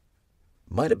magicians.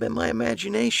 Might have been my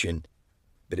imagination,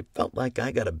 but it felt like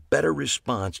I got a better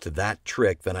response to that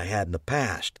trick than I had in the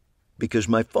past, because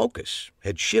my focus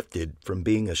had shifted from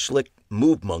being a slick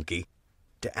move monkey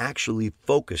to actually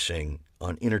focusing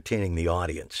on entertaining the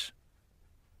audience.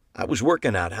 I was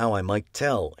working out how I might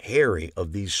tell Harry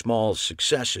of these small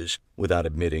successes without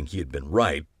admitting he had been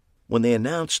right when they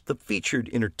announced the featured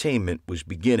entertainment was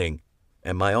beginning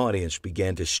and my audience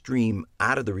began to stream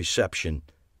out of the reception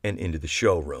and into the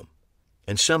showroom.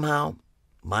 And somehow,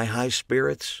 my high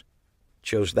spirits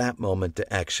chose that moment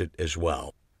to exit as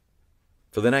well.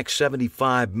 For the next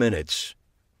 75 minutes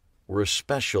were a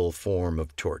special form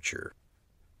of torture.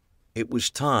 It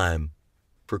was time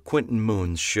for Quentin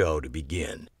Moon's show to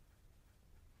begin.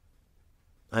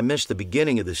 I missed the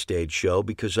beginning of the stage show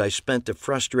because I spent a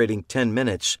frustrating 10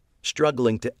 minutes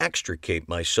struggling to extricate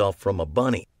myself from a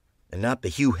bunny, and not the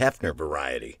Hugh Hefner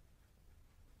variety.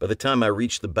 By the time I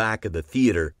reached the back of the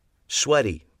theater,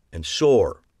 sweaty and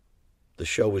sore, the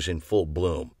show was in full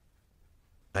bloom.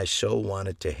 I so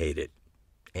wanted to hate it,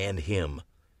 and him.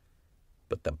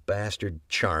 But the bastard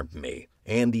charmed me,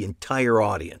 and the entire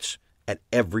audience, at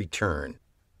every turn.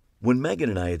 When Megan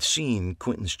and I had seen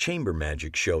Quentin's chamber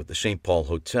magic show at the St. Paul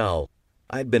Hotel,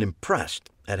 I had been impressed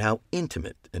at how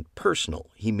intimate and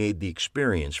personal he made the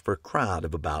experience for a crowd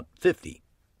of about 50.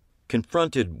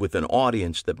 Confronted with an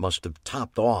audience that must have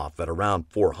topped off at around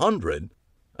 400,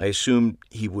 I assumed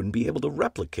he wouldn't be able to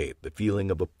replicate the feeling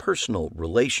of a personal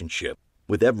relationship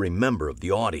with every member of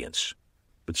the audience.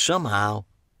 But somehow,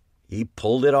 he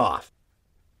pulled it off.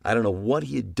 I don't know what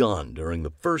he had done during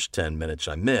the first 10 minutes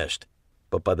I missed,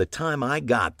 but by the time I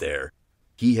got there,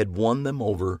 he had won them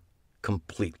over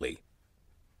completely.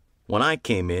 When I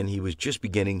came in, he was just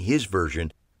beginning his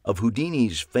version of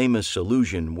Houdini's famous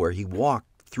illusion where he walked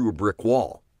through a brick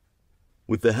wall.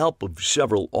 With the help of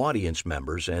several audience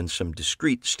members and some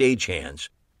discreet stagehands,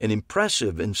 an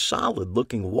impressive and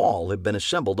solid-looking wall had been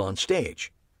assembled on stage.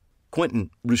 Quentin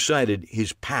recited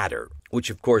his patter, which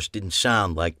of course didn't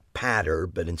sound like patter,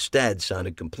 but instead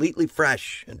sounded completely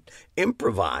fresh and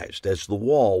improvised as the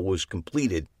wall was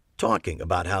completed, talking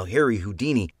about how Harry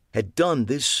Houdini had done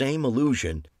this same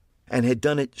illusion and had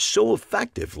done it so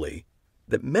effectively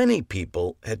that many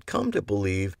people had come to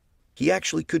believe he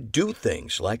actually could do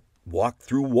things like walk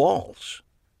through walls.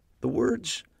 The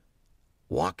words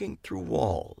walking through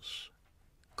walls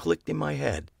clicked in my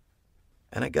head,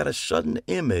 and I got a sudden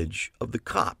image of the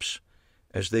cops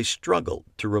as they struggled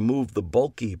to remove the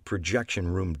bulky projection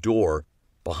room door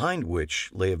behind which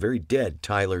lay a very dead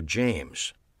Tyler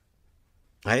James.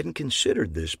 I hadn't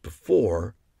considered this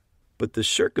before, but the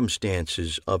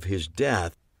circumstances of his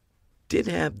death did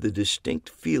have the distinct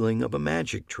feeling of a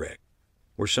magic trick,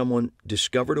 where someone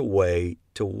discovered a way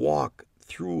to walk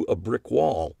through a brick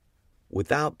wall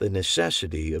without the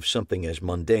necessity of something as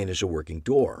mundane as a working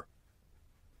door.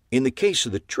 In the case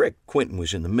of the trick Quentin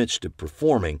was in the midst of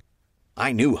performing,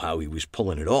 I knew how he was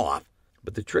pulling it off,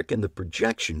 but the trick in the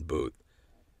projection booth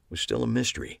was still a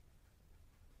mystery.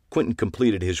 Quentin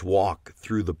completed his walk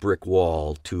through the brick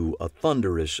wall to a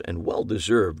thunderous and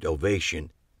well-deserved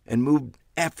ovation and moved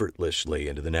effortlessly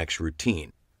into the next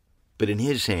routine. But in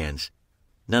his hands,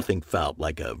 nothing felt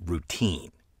like a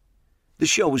routine. The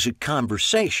show was a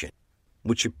conversation,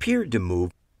 which appeared to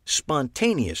move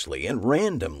spontaneously and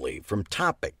randomly from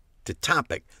topic to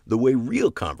topic the way real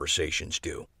conversations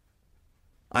do.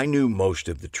 I knew most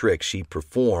of the tricks he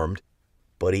performed,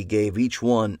 but he gave each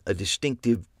one a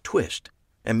distinctive twist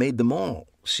and made them all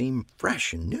seem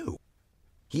fresh and new.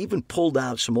 He even pulled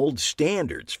out some old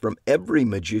standards from every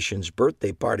magician's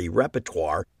birthday party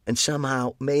repertoire and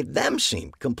somehow made them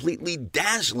seem completely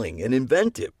dazzling and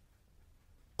inventive.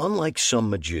 Unlike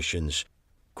some magicians,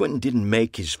 Quentin didn't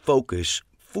make his focus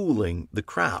fooling the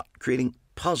crowd, creating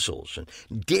puzzles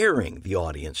and daring the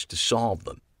audience to solve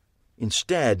them.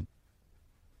 Instead,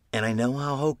 and I know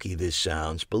how hokey this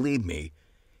sounds, believe me,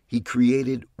 he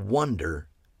created wonder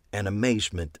and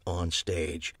amazement on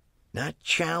stage, not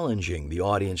challenging the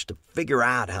audience to figure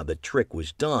out how the trick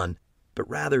was done, but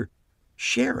rather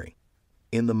sharing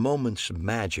in the moments of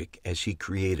magic as he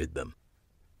created them.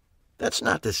 That's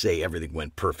not to say everything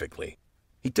went perfectly.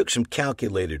 He took some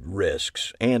calculated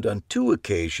risks, and on 2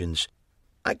 occasions,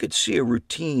 I could see a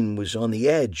routine was on the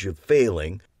edge of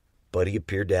failing, but he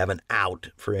appeared to have an out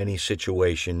for any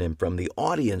situation, and from the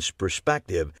audience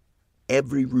perspective,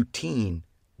 every routine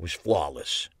was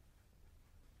flawless.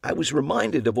 I was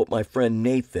reminded of what my friend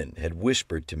Nathan had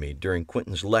whispered to me during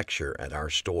Quentin's lecture at our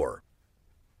store.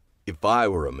 "If I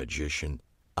were a magician,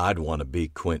 I'd want to be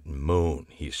Quentin Moon,"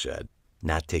 he said,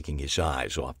 not taking his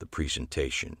eyes off the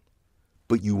presentation.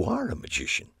 "But you are a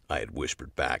magician," I had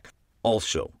whispered back,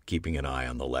 also keeping an eye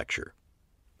on the lecture.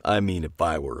 "I mean, if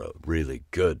I were a really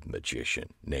good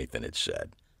magician," Nathan had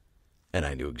said, and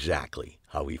I knew exactly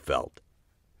how he felt.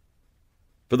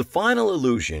 For the final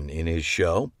illusion in his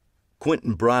show,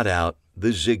 Quentin brought out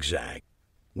the zigzag,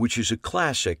 which is a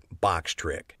classic box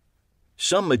trick.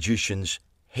 Some magicians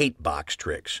hate box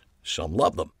tricks, some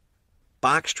love them.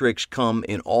 Box tricks come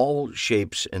in all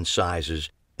shapes and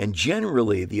sizes, and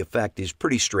generally the effect is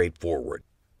pretty straightforward.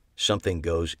 Something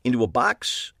goes into a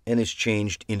box and is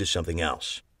changed into something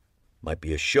else. Might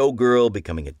be a showgirl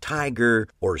becoming a tiger,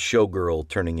 or a showgirl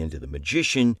turning into the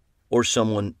magician, or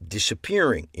someone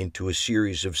disappearing into a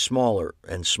series of smaller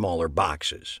and smaller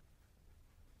boxes.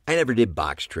 I never did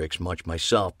box tricks much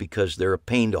myself because they're a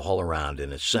pain to haul around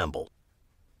and assemble.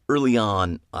 Early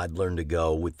on, I'd learned to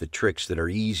go with the tricks that are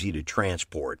easy to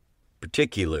transport,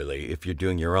 particularly if you're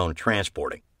doing your own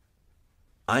transporting.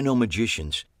 I know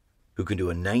magicians who can do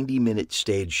a 90-minute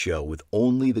stage show with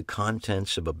only the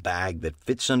contents of a bag that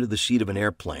fits under the seat of an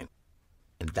airplane,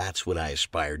 and that's what I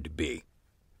aspired to be.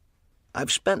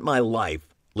 I've spent my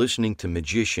life listening to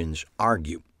magicians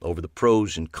argue over the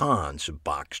pros and cons of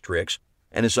box tricks,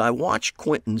 and as I watched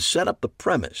Quentin set up the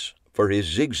premise for his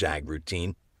zigzag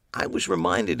routine, I was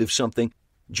reminded of something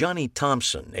Johnny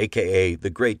Thompson, a.k.a. the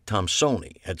Great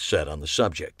Thompsoni, had said on the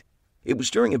subject. It was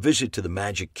during a visit to the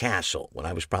Magic Castle when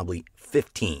I was probably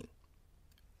 15.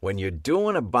 "When you're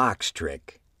doing a box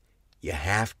trick, you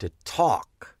have to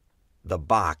talk the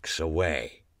box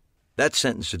away." That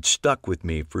sentence had stuck with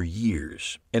me for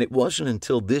years, and it wasn't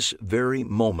until this very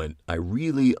moment I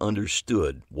really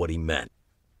understood what he meant,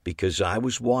 because I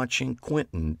was watching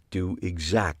Quentin do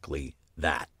exactly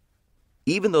that.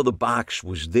 Even though the box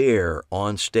was there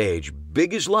on stage,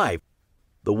 big as life,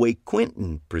 the way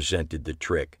Quentin presented the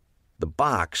trick, the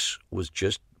box was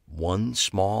just one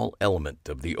small element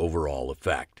of the overall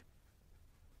effect.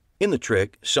 In the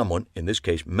trick, someone, in this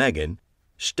case Megan,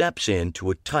 steps into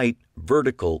a tight,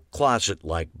 vertical,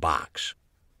 closet-like box.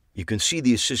 You can see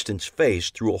the assistant's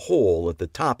face through a hole at the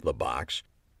top of the box,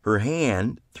 her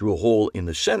hand through a hole in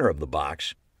the center of the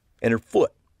box, and her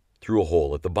foot through a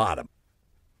hole at the bottom.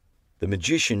 The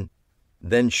magician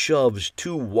then shoves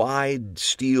 2 wide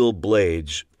steel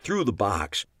blades through the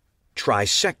box,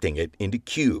 trisecting it into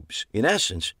cubes, in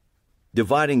essence,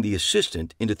 dividing the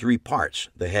assistant into 3 parts: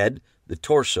 the head, the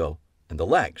torso, and the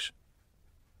legs.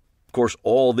 Of course,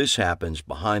 all this happens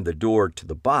behind the door to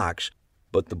the box,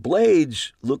 but the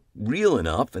blades look real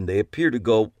enough and they appear to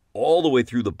go all the way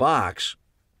through the box,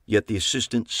 yet the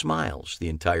assistant smiles the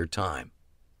entire time.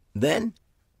 Then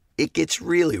it gets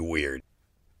really weird.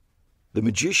 The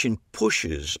magician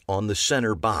pushes on the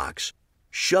center box,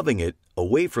 shoving it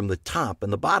away from the top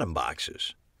and the bottom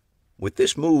boxes. With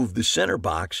this move, the center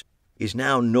box is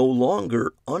now no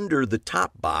longer under the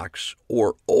top box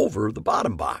or over the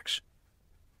bottom box.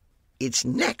 It's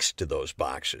next to those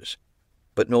boxes,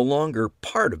 but no longer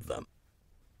part of them.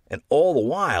 And all the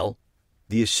while,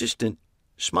 the assistant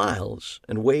smiles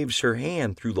and waves her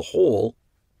hand through the hole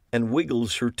and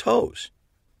wiggles her toes,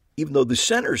 even though the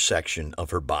center section of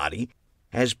her body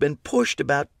has been pushed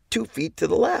about 2 feet to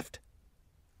the left.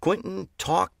 Quentin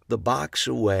talked the box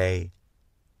away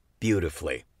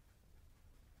beautifully.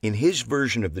 In his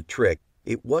version of the trick,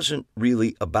 it wasn't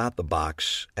really about the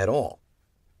box at all.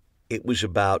 It was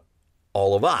about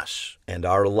all of us and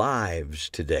our lives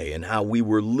today and how we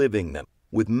were living them,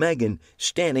 with Megan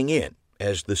standing in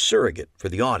as the surrogate for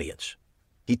the audience.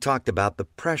 He talked about the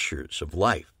pressures of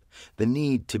life, the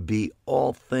need to be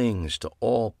all things to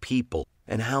all people,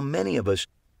 and how many of us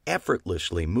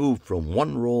effortlessly move from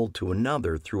one role to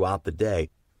another throughout the day,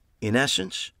 in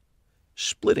essence,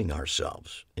 splitting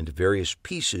ourselves into various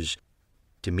pieces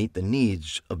to meet the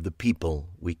needs of the people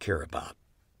we care about.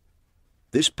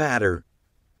 This patter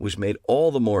was made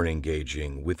all the more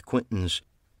engaging with Quentin's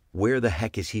 "where the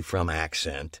heck is he from"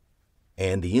 accent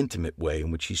and the intimate way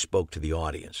in which he spoke to the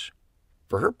audience.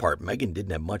 For her part, Megan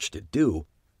didn't have much to do,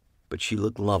 but she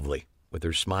looked lovely, with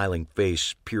her smiling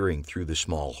face peering through the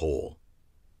small hole.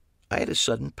 I had a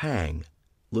sudden pang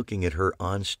looking at her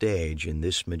on stage in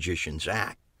this magician's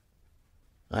act.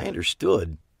 I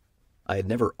understood I had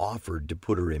never offered to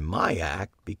put her in my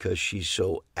act because she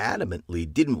so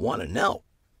adamantly didn't want to know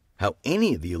how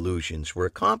any of the illusions were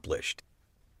accomplished.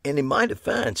 And in my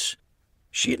defense,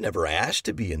 she had never asked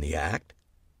to be in the act.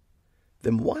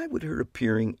 Then why would her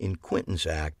appearing in Quentin's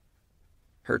act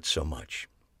hurt so much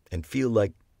and feel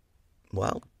like,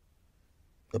 well,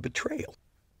 a betrayal?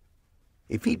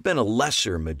 If he'd been a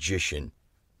lesser magician,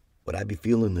 would I be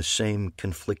feeling the same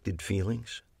conflicted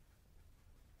feelings?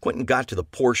 Quentin got to the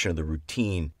portion of the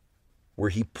routine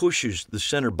where he pushes the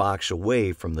center box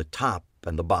away from the top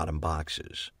and the bottom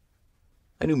boxes.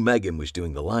 I knew Megan was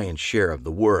doing the lion's share of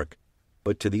the work,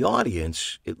 but to the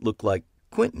audience, it looked like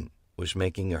Quentin was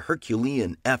making a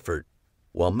Herculean effort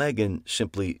while Megan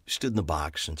simply stood in the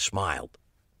box and smiled.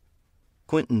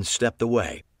 Quentin stepped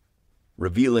away,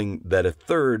 revealing that a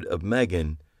third of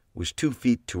Megan was 2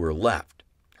 feet to her left,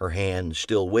 her hand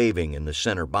still waving in the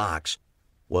center box,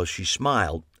 while she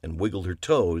smiled and wiggled her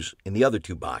toes in the other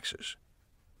 2 boxes.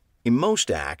 In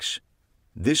most acts,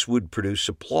 this would produce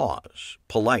applause,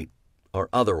 polite or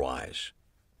otherwise.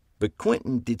 But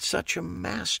Quentin did such a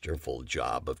masterful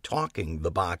job of talking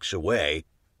the box away,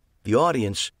 the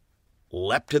audience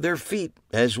leapt to their feet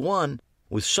as one,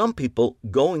 with some people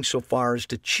going so far as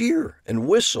to cheer and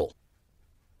whistle.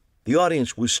 The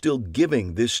audience was still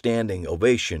giving this standing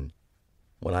ovation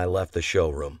when I left the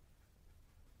showroom.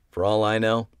 For all I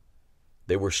know,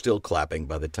 they were still clapping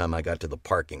by the time I got to the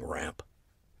parking ramp.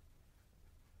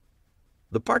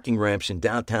 The parking ramps in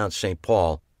downtown St.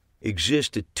 Paul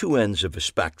exist at 2 ends of a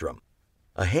spectrum.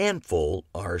 A handful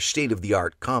are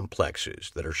state-of-the-art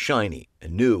complexes that are shiny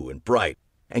and new and bright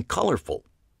and colorful.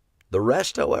 The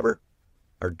rest, however,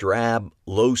 are drab,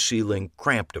 low-ceiling,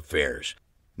 cramped affairs,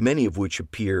 many of which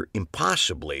appear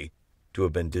impossibly to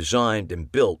have been designed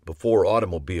and built before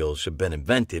automobiles have been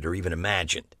invented or even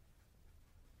imagined.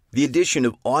 The addition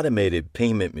of automated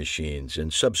payment machines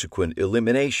and subsequent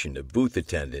elimination of booth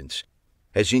attendants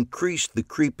has increased the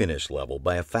creepiness level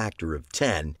by a factor of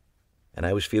 10, and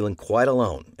I was feeling quite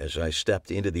alone as I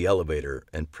stepped into the elevator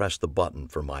and pressed the button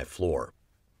for my floor.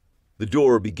 The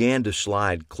door began to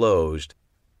slide closed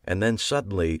and then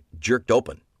suddenly jerked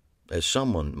open, as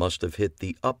someone must have hit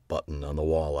the up button on the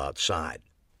wall outside.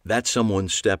 That someone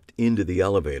stepped into the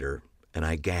elevator, and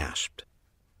I gasped.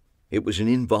 It was an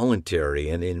involuntary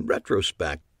and, in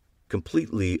retrospect,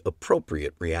 completely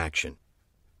appropriate reaction.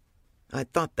 "I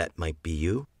thought that might be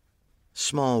you.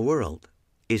 Small world,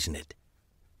 isn't it?"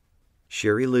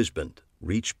 Sherry Lisbon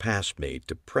reached past me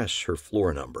to press her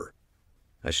floor number.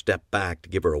 I stepped back to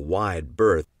give her a wide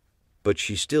berth, but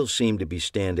she still seemed to be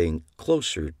standing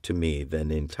closer to me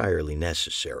than entirely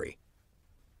necessary.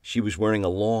 She was wearing a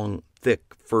long,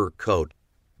 thick fur coat,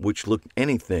 which looked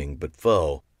anything but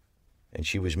faux, and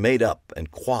she was made up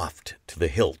and coiffed to the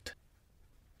hilt.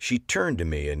 She turned to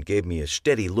me and gave me a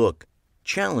steady look,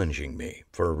 challenging me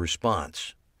for a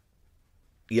response.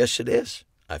 "Yes, it is,"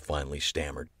 I finally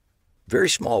stammered. "Very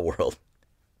small world."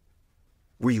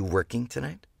 "Were you working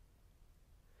tonight?"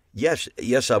 Yes,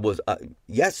 I was.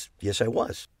 Yes, I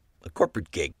was. A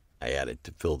corporate gig," I added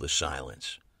to fill the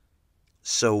silence.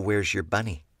 "So where's your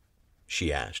bunny?"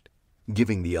 she asked,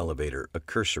 giving the elevator a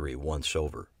cursory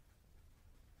once-over.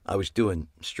 "I was doing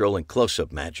strolling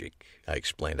close-up magic," I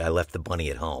explained. "I left the bunny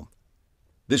at home."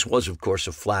 This was, of course,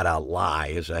 a flat-out lie,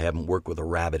 as I haven't worked with a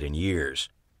rabbit in years.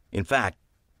 In fact,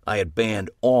 I had banned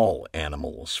all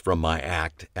animals from my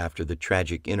act after the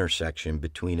tragic intersection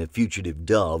between a fugitive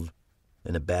dove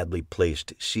and a badly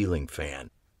placed ceiling fan.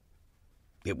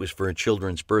 It was for a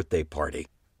children's birthday party,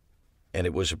 and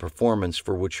it was a performance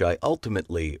for which I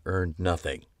ultimately earned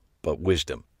nothing but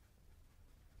wisdom.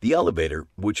 The elevator,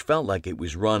 which felt like it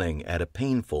was running at a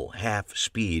painful half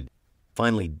speed,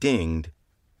 finally dinged,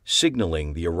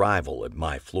 signaling the arrival at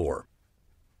my floor.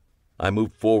 I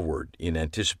moved forward in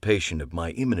anticipation of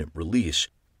my imminent release,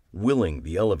 willing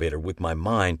the elevator with my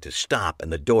mind to stop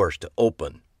and the doors to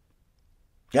open.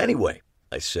 "Anyway,"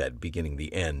 I said, beginning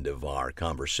the end of our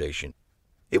conversation,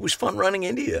 "it was fun running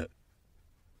into you."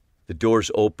 The doors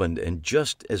opened, and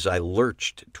just as I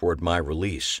lurched toward my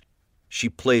release, she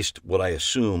placed what I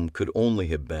assume could only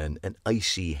have been an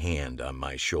icy hand on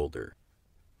my shoulder.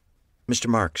 "Mr.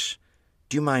 Marks,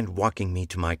 do you mind walking me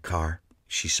to my car?"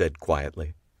 she said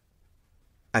quietly.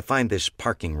 "I find this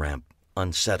parking ramp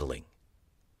unsettling."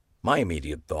 My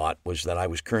immediate thought was that I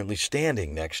was currently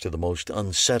standing next to the most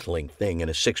unsettling thing in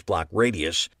a 6-block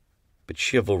radius, but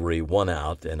chivalry won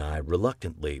out, and I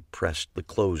reluctantly pressed the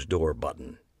closed-door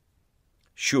button.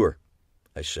 "Sure,"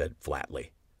 I said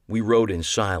flatly. We rode in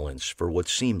silence for what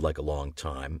seemed like a long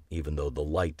time, even though the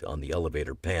light on the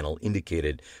elevator panel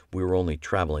indicated we were only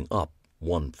traveling up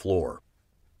 1 floor.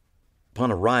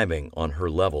 Upon arriving on her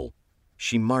level,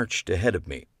 she marched ahead of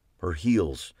me, her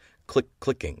heels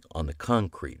clicking on the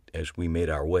concrete as we made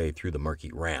our way through the murky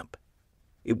ramp.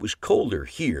 It was colder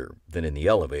here than in the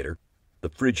elevator, the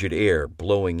frigid air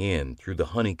blowing in through the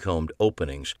honeycombed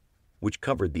openings which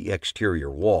covered the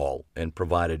exterior wall and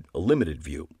provided a limited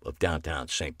view of downtown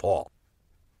St. Paul.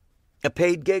 "A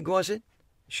paid gig, was it?"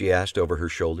 she asked over her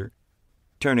shoulder,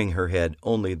 turning her head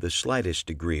only the slightest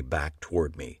degree back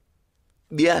toward me.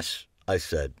 "Yes," I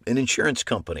said, "an insurance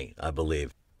company, I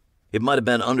believe. It might have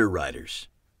been underwriters."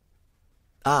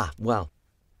 "Ah, well,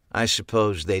 I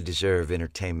suppose they deserve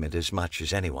entertainment as much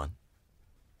as anyone."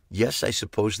 "Yes, I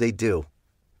suppose they do."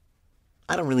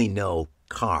 I don't really know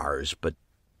cars, but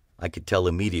I could tell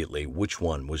immediately which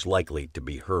one was likely to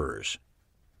be hers.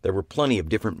 There were plenty of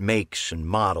different makes and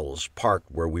models parked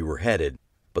where we were headed,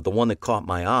 but the one that caught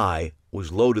my eye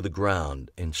was low to the ground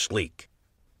and sleek.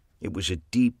 It was a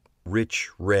deep,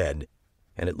 rich red,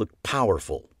 and it looked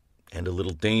powerful and a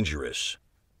little dangerous.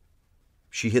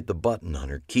 She hit the button on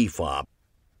her key fob,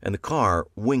 and the car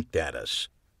winked at us,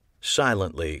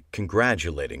 silently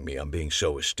congratulating me on being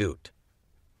so astute.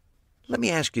 "Let me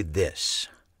ask you this,"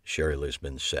 Sherry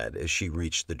Lisbon said as she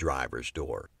reached the driver's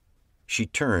door. She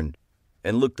turned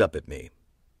and looked up at me.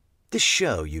 "This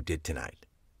show you did tonight."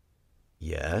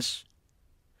 "Yes."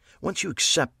 "Once you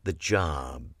accept the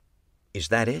job, is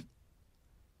that it?"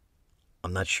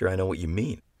 "I'm not sure I know what you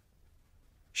mean."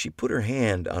 She put her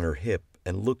hand on her hip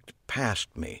and looked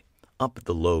past me, up at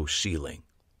the low ceiling.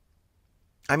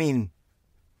 "I mean,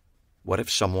 what if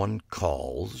someone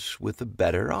calls with a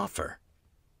better offer?"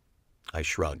 I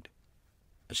shrugged.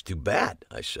 "That's too bad,"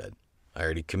 I said. "I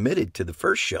already committed to the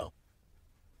first show."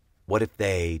 "What if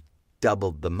they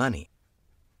doubled the money?"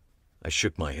 I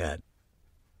shook my head.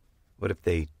 "What if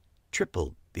they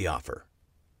tripled the offer?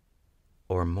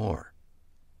 Or more?"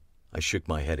 I shook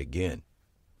my head again.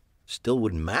 "Still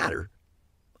wouldn't matter.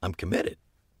 I'm committed."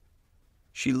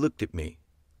 She looked at me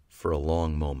for a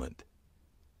long moment.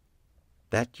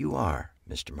 "That you are,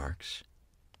 Mr. Marks.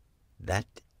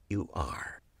 That you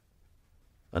are."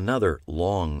 Another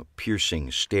long,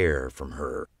 piercing stare from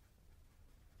her.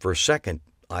 For a second,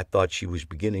 I thought she was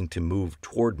beginning to move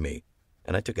toward me,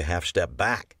 and I took a half step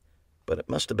back, but it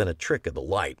must have been a trick of the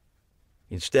light.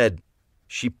 Instead,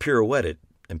 she pirouetted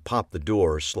and popped the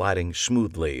door, sliding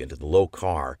smoothly into the low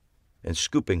car and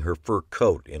scooping her fur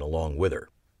coat in along with her.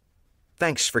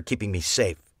 "Thanks for keeping me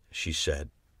safe," she said,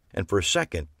 and for a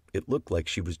second it looked like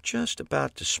she was just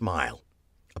about to smile.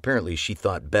 Apparently she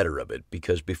thought better of it,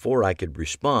 because before I could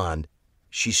respond,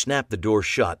 she snapped the door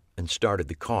shut and started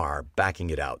the car, backing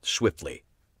it out swiftly.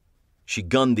 She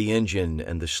gunned the engine,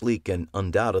 and the sleek and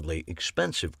undoubtedly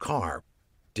expensive car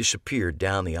disappeared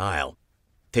down the aisle,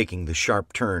 taking the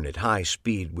sharp turn at high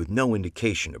speed with no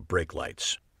indication of brake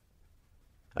lights.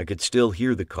 I could still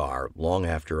hear the car long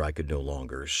after I could no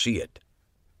longer see it.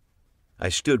 I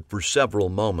stood for several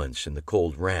moments in the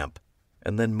cold ramp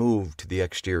and then moved to the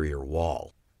exterior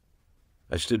wall.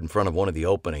 I stood in front of one of the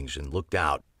openings and looked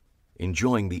out,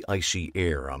 enjoying the icy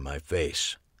air on my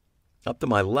face. Up to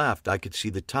my left, I could see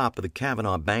the top of the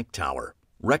Kavanaugh Bank Tower.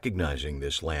 Recognizing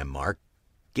this landmark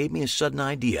gave me a sudden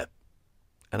idea,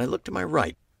 and I looked to my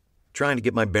right, trying to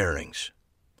get my bearings.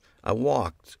 I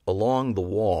walked along the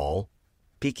wall,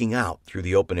 peeking out through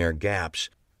the open-air gaps,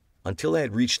 until I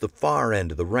had reached the far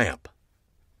end of the ramp.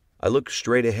 I looked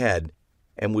straight ahead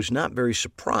and was not very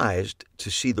surprised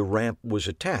to see the ramp was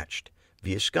attached,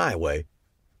 via Skyway,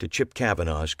 to Chip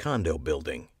Kavanaugh's condo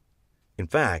building. In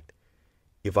fact,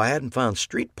 if I hadn't found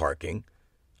street parking,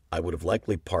 I would have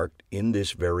likely parked in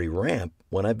this very ramp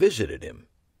when I visited him.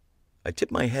 I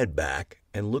tipped my head back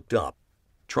and looked up,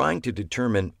 trying to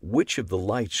determine which of the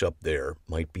lights up there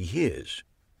might be his.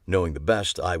 knowing the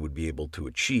best I would be able to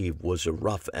achieve was a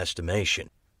rough estimation.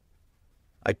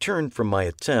 I turned from my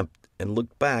attempt and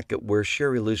looked back at where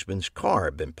Sherry Lisbon's car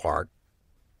had been parked,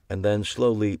 and then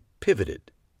slowly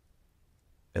pivoted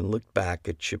and looked back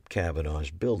at Chip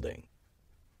Kavanaugh's building.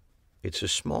 "It's a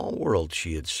small world,"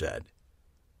 she had said,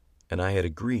 and I had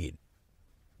agreed,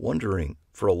 wondering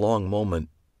for a long moment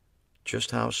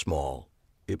just how small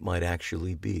it might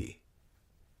actually be.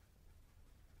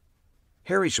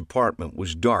 Harry's apartment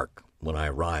was dark when I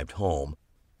arrived home,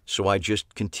 so I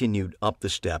just continued up the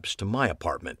steps to my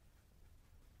apartment.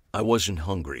 I wasn't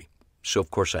hungry, so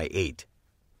of course I ate.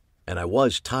 And I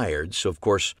was tired, so of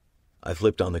course I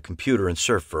flipped on the computer and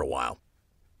surfed for a while.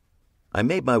 I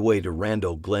made my way to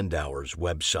Randall Glendower's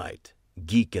website,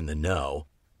 Geek in the Know,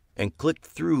 and clicked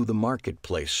through the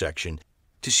marketplace section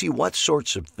to see what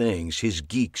sorts of things his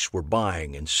geeks were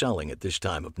buying and selling at this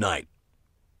time of night.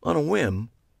 On a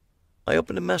whim, I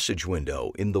opened a message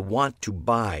window in the Want to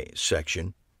Buy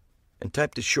section and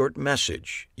typed a short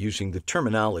message using the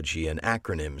terminology and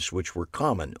acronyms which were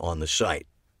common on the site.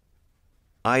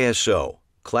 ISO,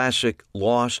 classic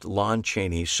lost Lon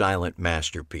Chaney silent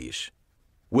masterpiece.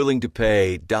 Willing to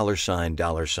pay $,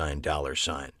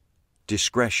 $.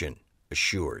 Discretion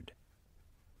assured.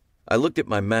 I looked at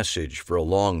my message for a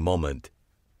long moment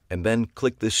and then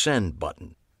clicked the send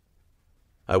button.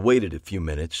 I waited a few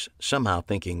minutes, somehow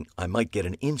thinking I might get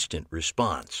an instant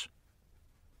response.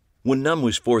 When none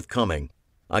was forthcoming,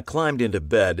 I climbed into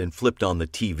bed and flipped on the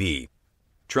TV,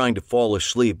 trying to fall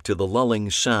asleep to the lulling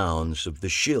sounds of the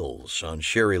shills on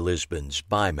Sherry Lisbon's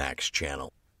Bimax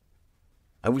channel.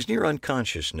 I was near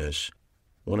unconsciousness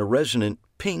when a resonant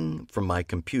ping from my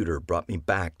computer brought me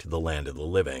back to the land of the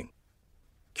living.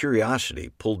 Curiosity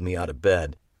pulled me out of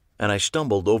bed, and I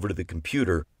stumbled over to the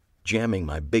computer, jamming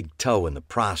my big toe in the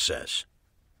process.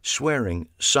 Swearing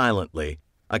silently,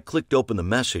 I clicked open the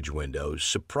message window,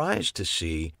 surprised to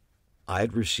see I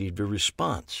had received a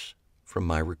response from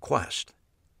my request.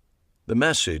 The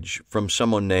message from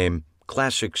someone named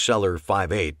Classic Seller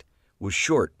 58 was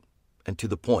short and to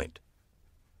the point.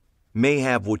 May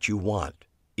have what you want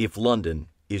if London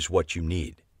is what you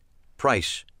need.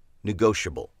 Price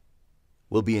negotiable.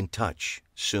 We'll be in touch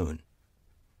soon.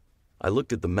 I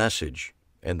looked at the message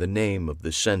and the name of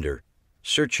the sender,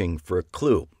 searching for a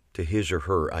clue to his or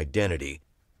her identity,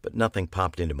 but nothing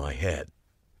popped into my head.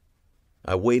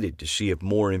 I waited to see if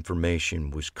more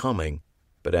information was coming,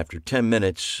 but after 10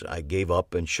 minutes, I gave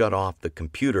up and shut off the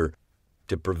computer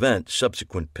to prevent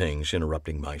subsequent pings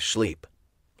interrupting my sleep.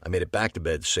 I made it back to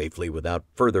bed safely without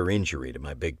further injury to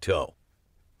my big toe.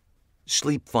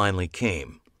 Sleep finally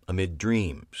came amid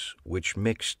dreams, which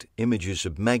mixed images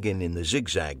of Megan in the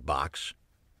zigzag box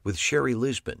with Sherry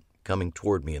Lisbon coming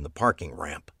toward me in the parking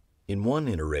ramp. In one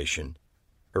iteration,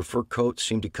 her fur coat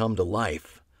seemed to come to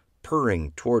life,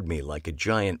 purring toward me like a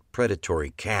giant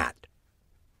predatory cat.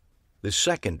 The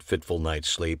second fitful night's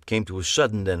sleep came to a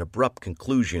sudden and abrupt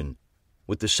conclusion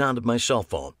with the sound of my cell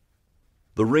phone.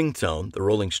 The ringtone, the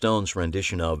Rolling Stones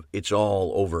rendition of It's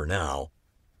All Over Now,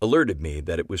 alerted me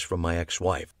that it was from my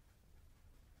ex-wife.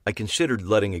 I considered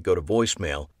letting it go to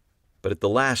voicemail, but at the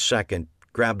last second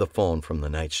grabbed the phone from the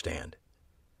nightstand.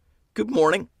 "Good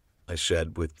morning," I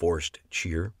said with forced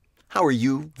cheer. "How are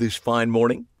you this fine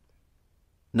morning?"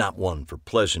 Not one for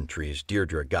pleasantries,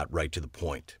 Deirdre got right to the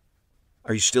point.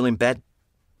 "Are you still in bed?"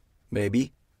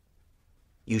 "Maybe."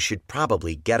 "You should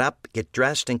probably get up, get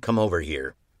dressed, and come over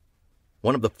here.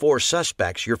 One of the 4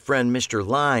 suspects your friend Mr.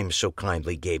 Lime so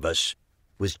kindly gave us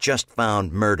was just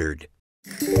found murdered."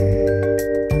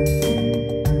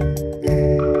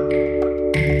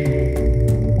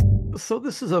 So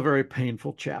this is a very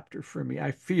painful chapter for me.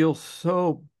 I feel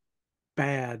so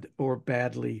bad or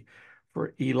badly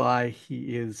for Eli.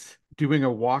 He is doing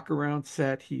a walk-around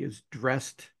set. He is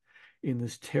dressed in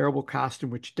this terrible costume,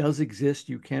 which does exist.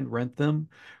 You can rent them,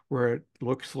 where it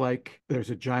looks like there's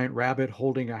a giant rabbit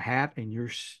holding a hat and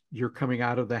you're coming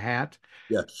out of the hat.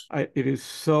 Yes. It is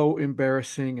so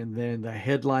embarrassing. And then the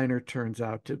headliner turns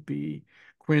out to be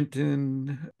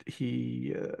Quentin.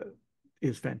 He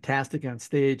is fantastic on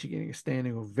stage, getting a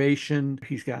standing ovation.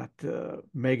 He's got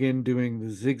Megan doing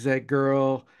the zigzag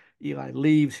girl. Eli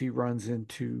leaves. He runs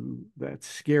into that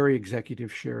scary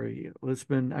executive Sherry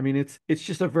Lisbon. I mean, it's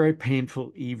just a very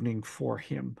painful evening for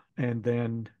him. And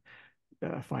then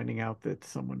finding out that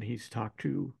someone he's talked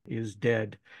to is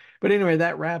dead. But anyway,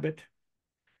 that rabbit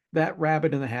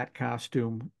in the hat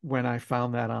costume, when I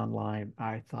found that online,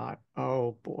 I thought,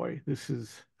 oh boy,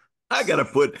 I got to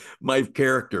put my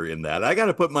character in that. I got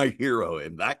to put my hero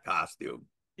in that costume.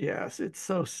 Yes, it's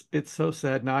so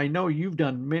sad. Now I know you've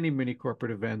done many, many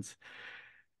corporate events.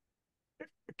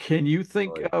 Can you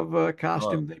think of a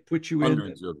costume they put you in?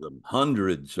 Hundreds of them.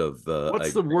 Hundreds of.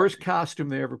 What's the worst costume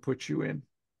they ever put you in?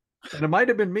 And it might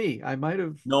have been me. I might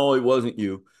have. No, it wasn't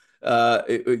you.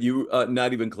 You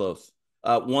not even close.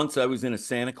 Once I was in a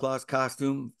Santa Claus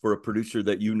costume for a producer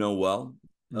that you know well,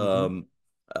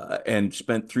 and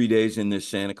spent 3 days in this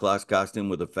Santa Claus costume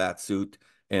with a fat suit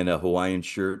and a Hawaiian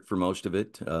shirt for most of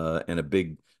it, and a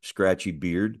big scratchy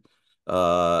beard.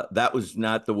 That was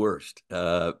not the worst.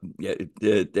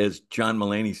 As John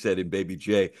Mulaney said in Baby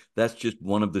J, that's just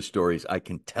one of the stories I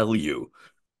can tell you.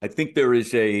 I think there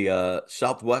is a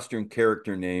Southwestern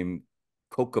character named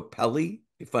Cocapelli,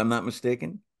 if I'm not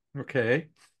mistaken. Okay.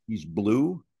 He's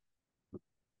blue.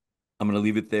 I'm going to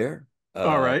leave it there.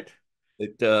 All right.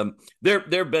 There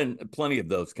have been plenty of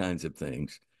those kinds of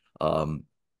things. I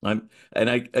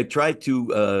try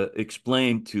to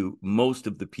explain to most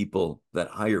of the people that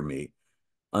hire me,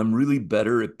 I'm really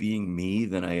better at being me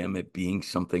than I am at being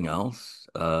something else.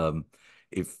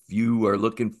 If you are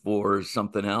looking for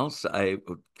something else, I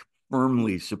would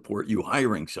firmly support you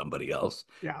hiring somebody else.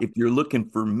 Yeah. If you're looking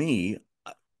for me,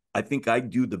 I think I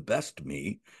do the best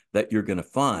me that you're going to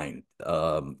find.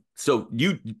 So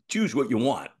you choose what you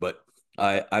want, but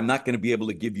I'm not going to be able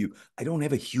to give you, I don't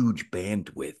have a huge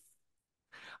bandwidth.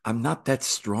 I'm not that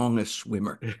strong a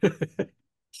swimmer.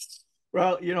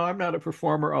 Well, I'm not a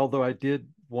performer, although I did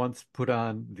once put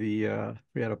on we had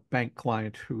a bank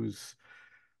client whose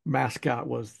mascot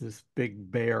was this big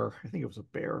bear. I think it was a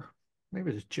bear. Maybe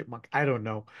it was a chipmunk. I don't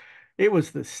know. It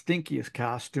was the stinkiest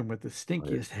costume with the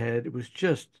stinkiest head. It was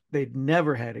just, they'd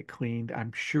never had it cleaned.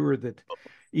 I'm sure that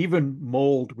even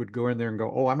mold would go in there and go,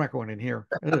 oh, I'm not going in here.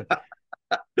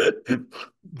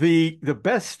 The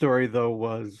best story, though,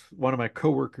 was one of my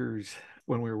coworkers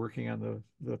when we were working on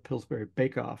the Pillsbury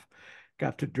Bake Off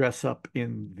got to dress up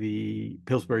in the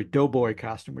Pillsbury Doughboy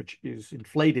costume, which is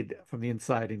inflated from the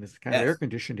inside and is kind of air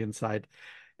conditioned inside,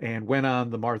 and went on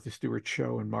the Martha Stewart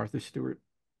show, and Martha Stewart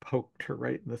poked her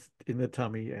right in the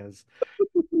tummy as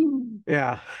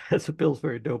a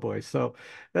Pillsbury Doughboy. So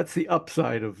that's the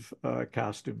upside of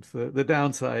costumes. The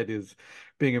downside is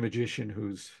being a magician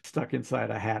who's stuck inside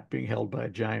a hat being held by a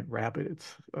giant rabbit.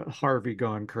 It's Harvey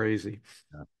gone crazy.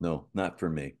 No, not for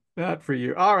me. Not for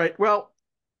you. All right. Well,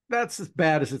 that's as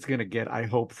bad as it's going to get, I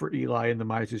hope, for Eli and the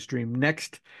Miser's Dream.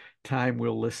 Next time,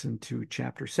 we'll listen to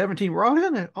Chapter 17. We're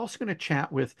also going to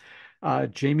chat with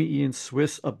Jamie Ian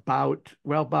Swiss about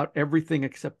everything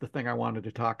except the thing I wanted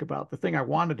to talk about. The thing I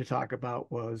wanted to talk about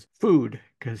was food,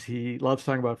 because he loves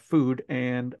talking about food,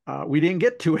 and we didn't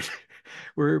get to it.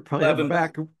 We're probably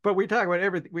back, but we talk about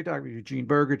everything. We talk about Eugene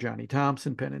Berger, Johnny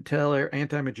Thompson, Penn and Teller,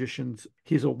 anti-magicians.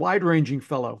 He's a wide-ranging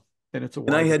fellow. And it's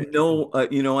I had no,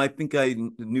 I think I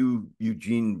knew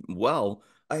Eugene well.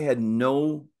 I had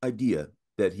no idea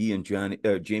that he and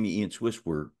Jamie Ian Swiss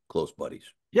were close buddies.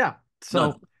 Yeah.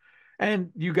 So,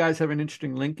 and you guys have an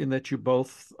interesting link in that you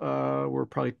both were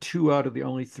probably 2 out of the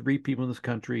only 3 people in this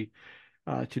country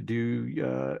to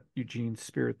do Eugene's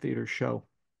Spirit Theater show.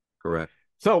 Correct.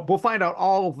 So we'll find out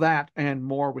all of that and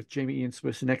more with Jamie Ian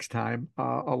Swiss next time,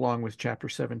 along with Chapter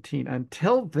 17.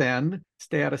 Until then,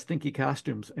 stay out of stinky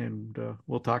costumes, and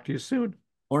we'll talk to you soon.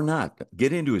 Or not.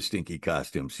 Get into a stinky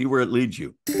costume. See where it leads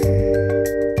you.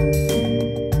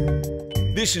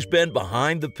 This has been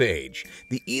Behind the Page,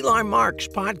 the Eli Marks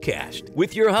podcast,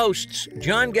 with your hosts,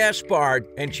 John Gaspard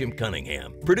and Jim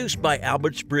Cunningham. Produced by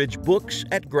Alberts Bridge Books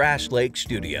at Grass Lake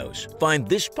Studios. Find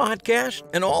this podcast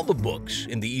and all the books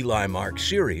in the Eli Marks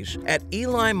series at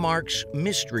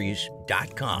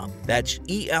EliMarksMysteries.com. That's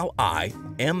ELIMARKS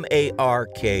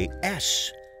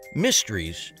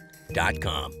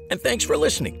Mysteries.com. And thanks for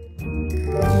listening.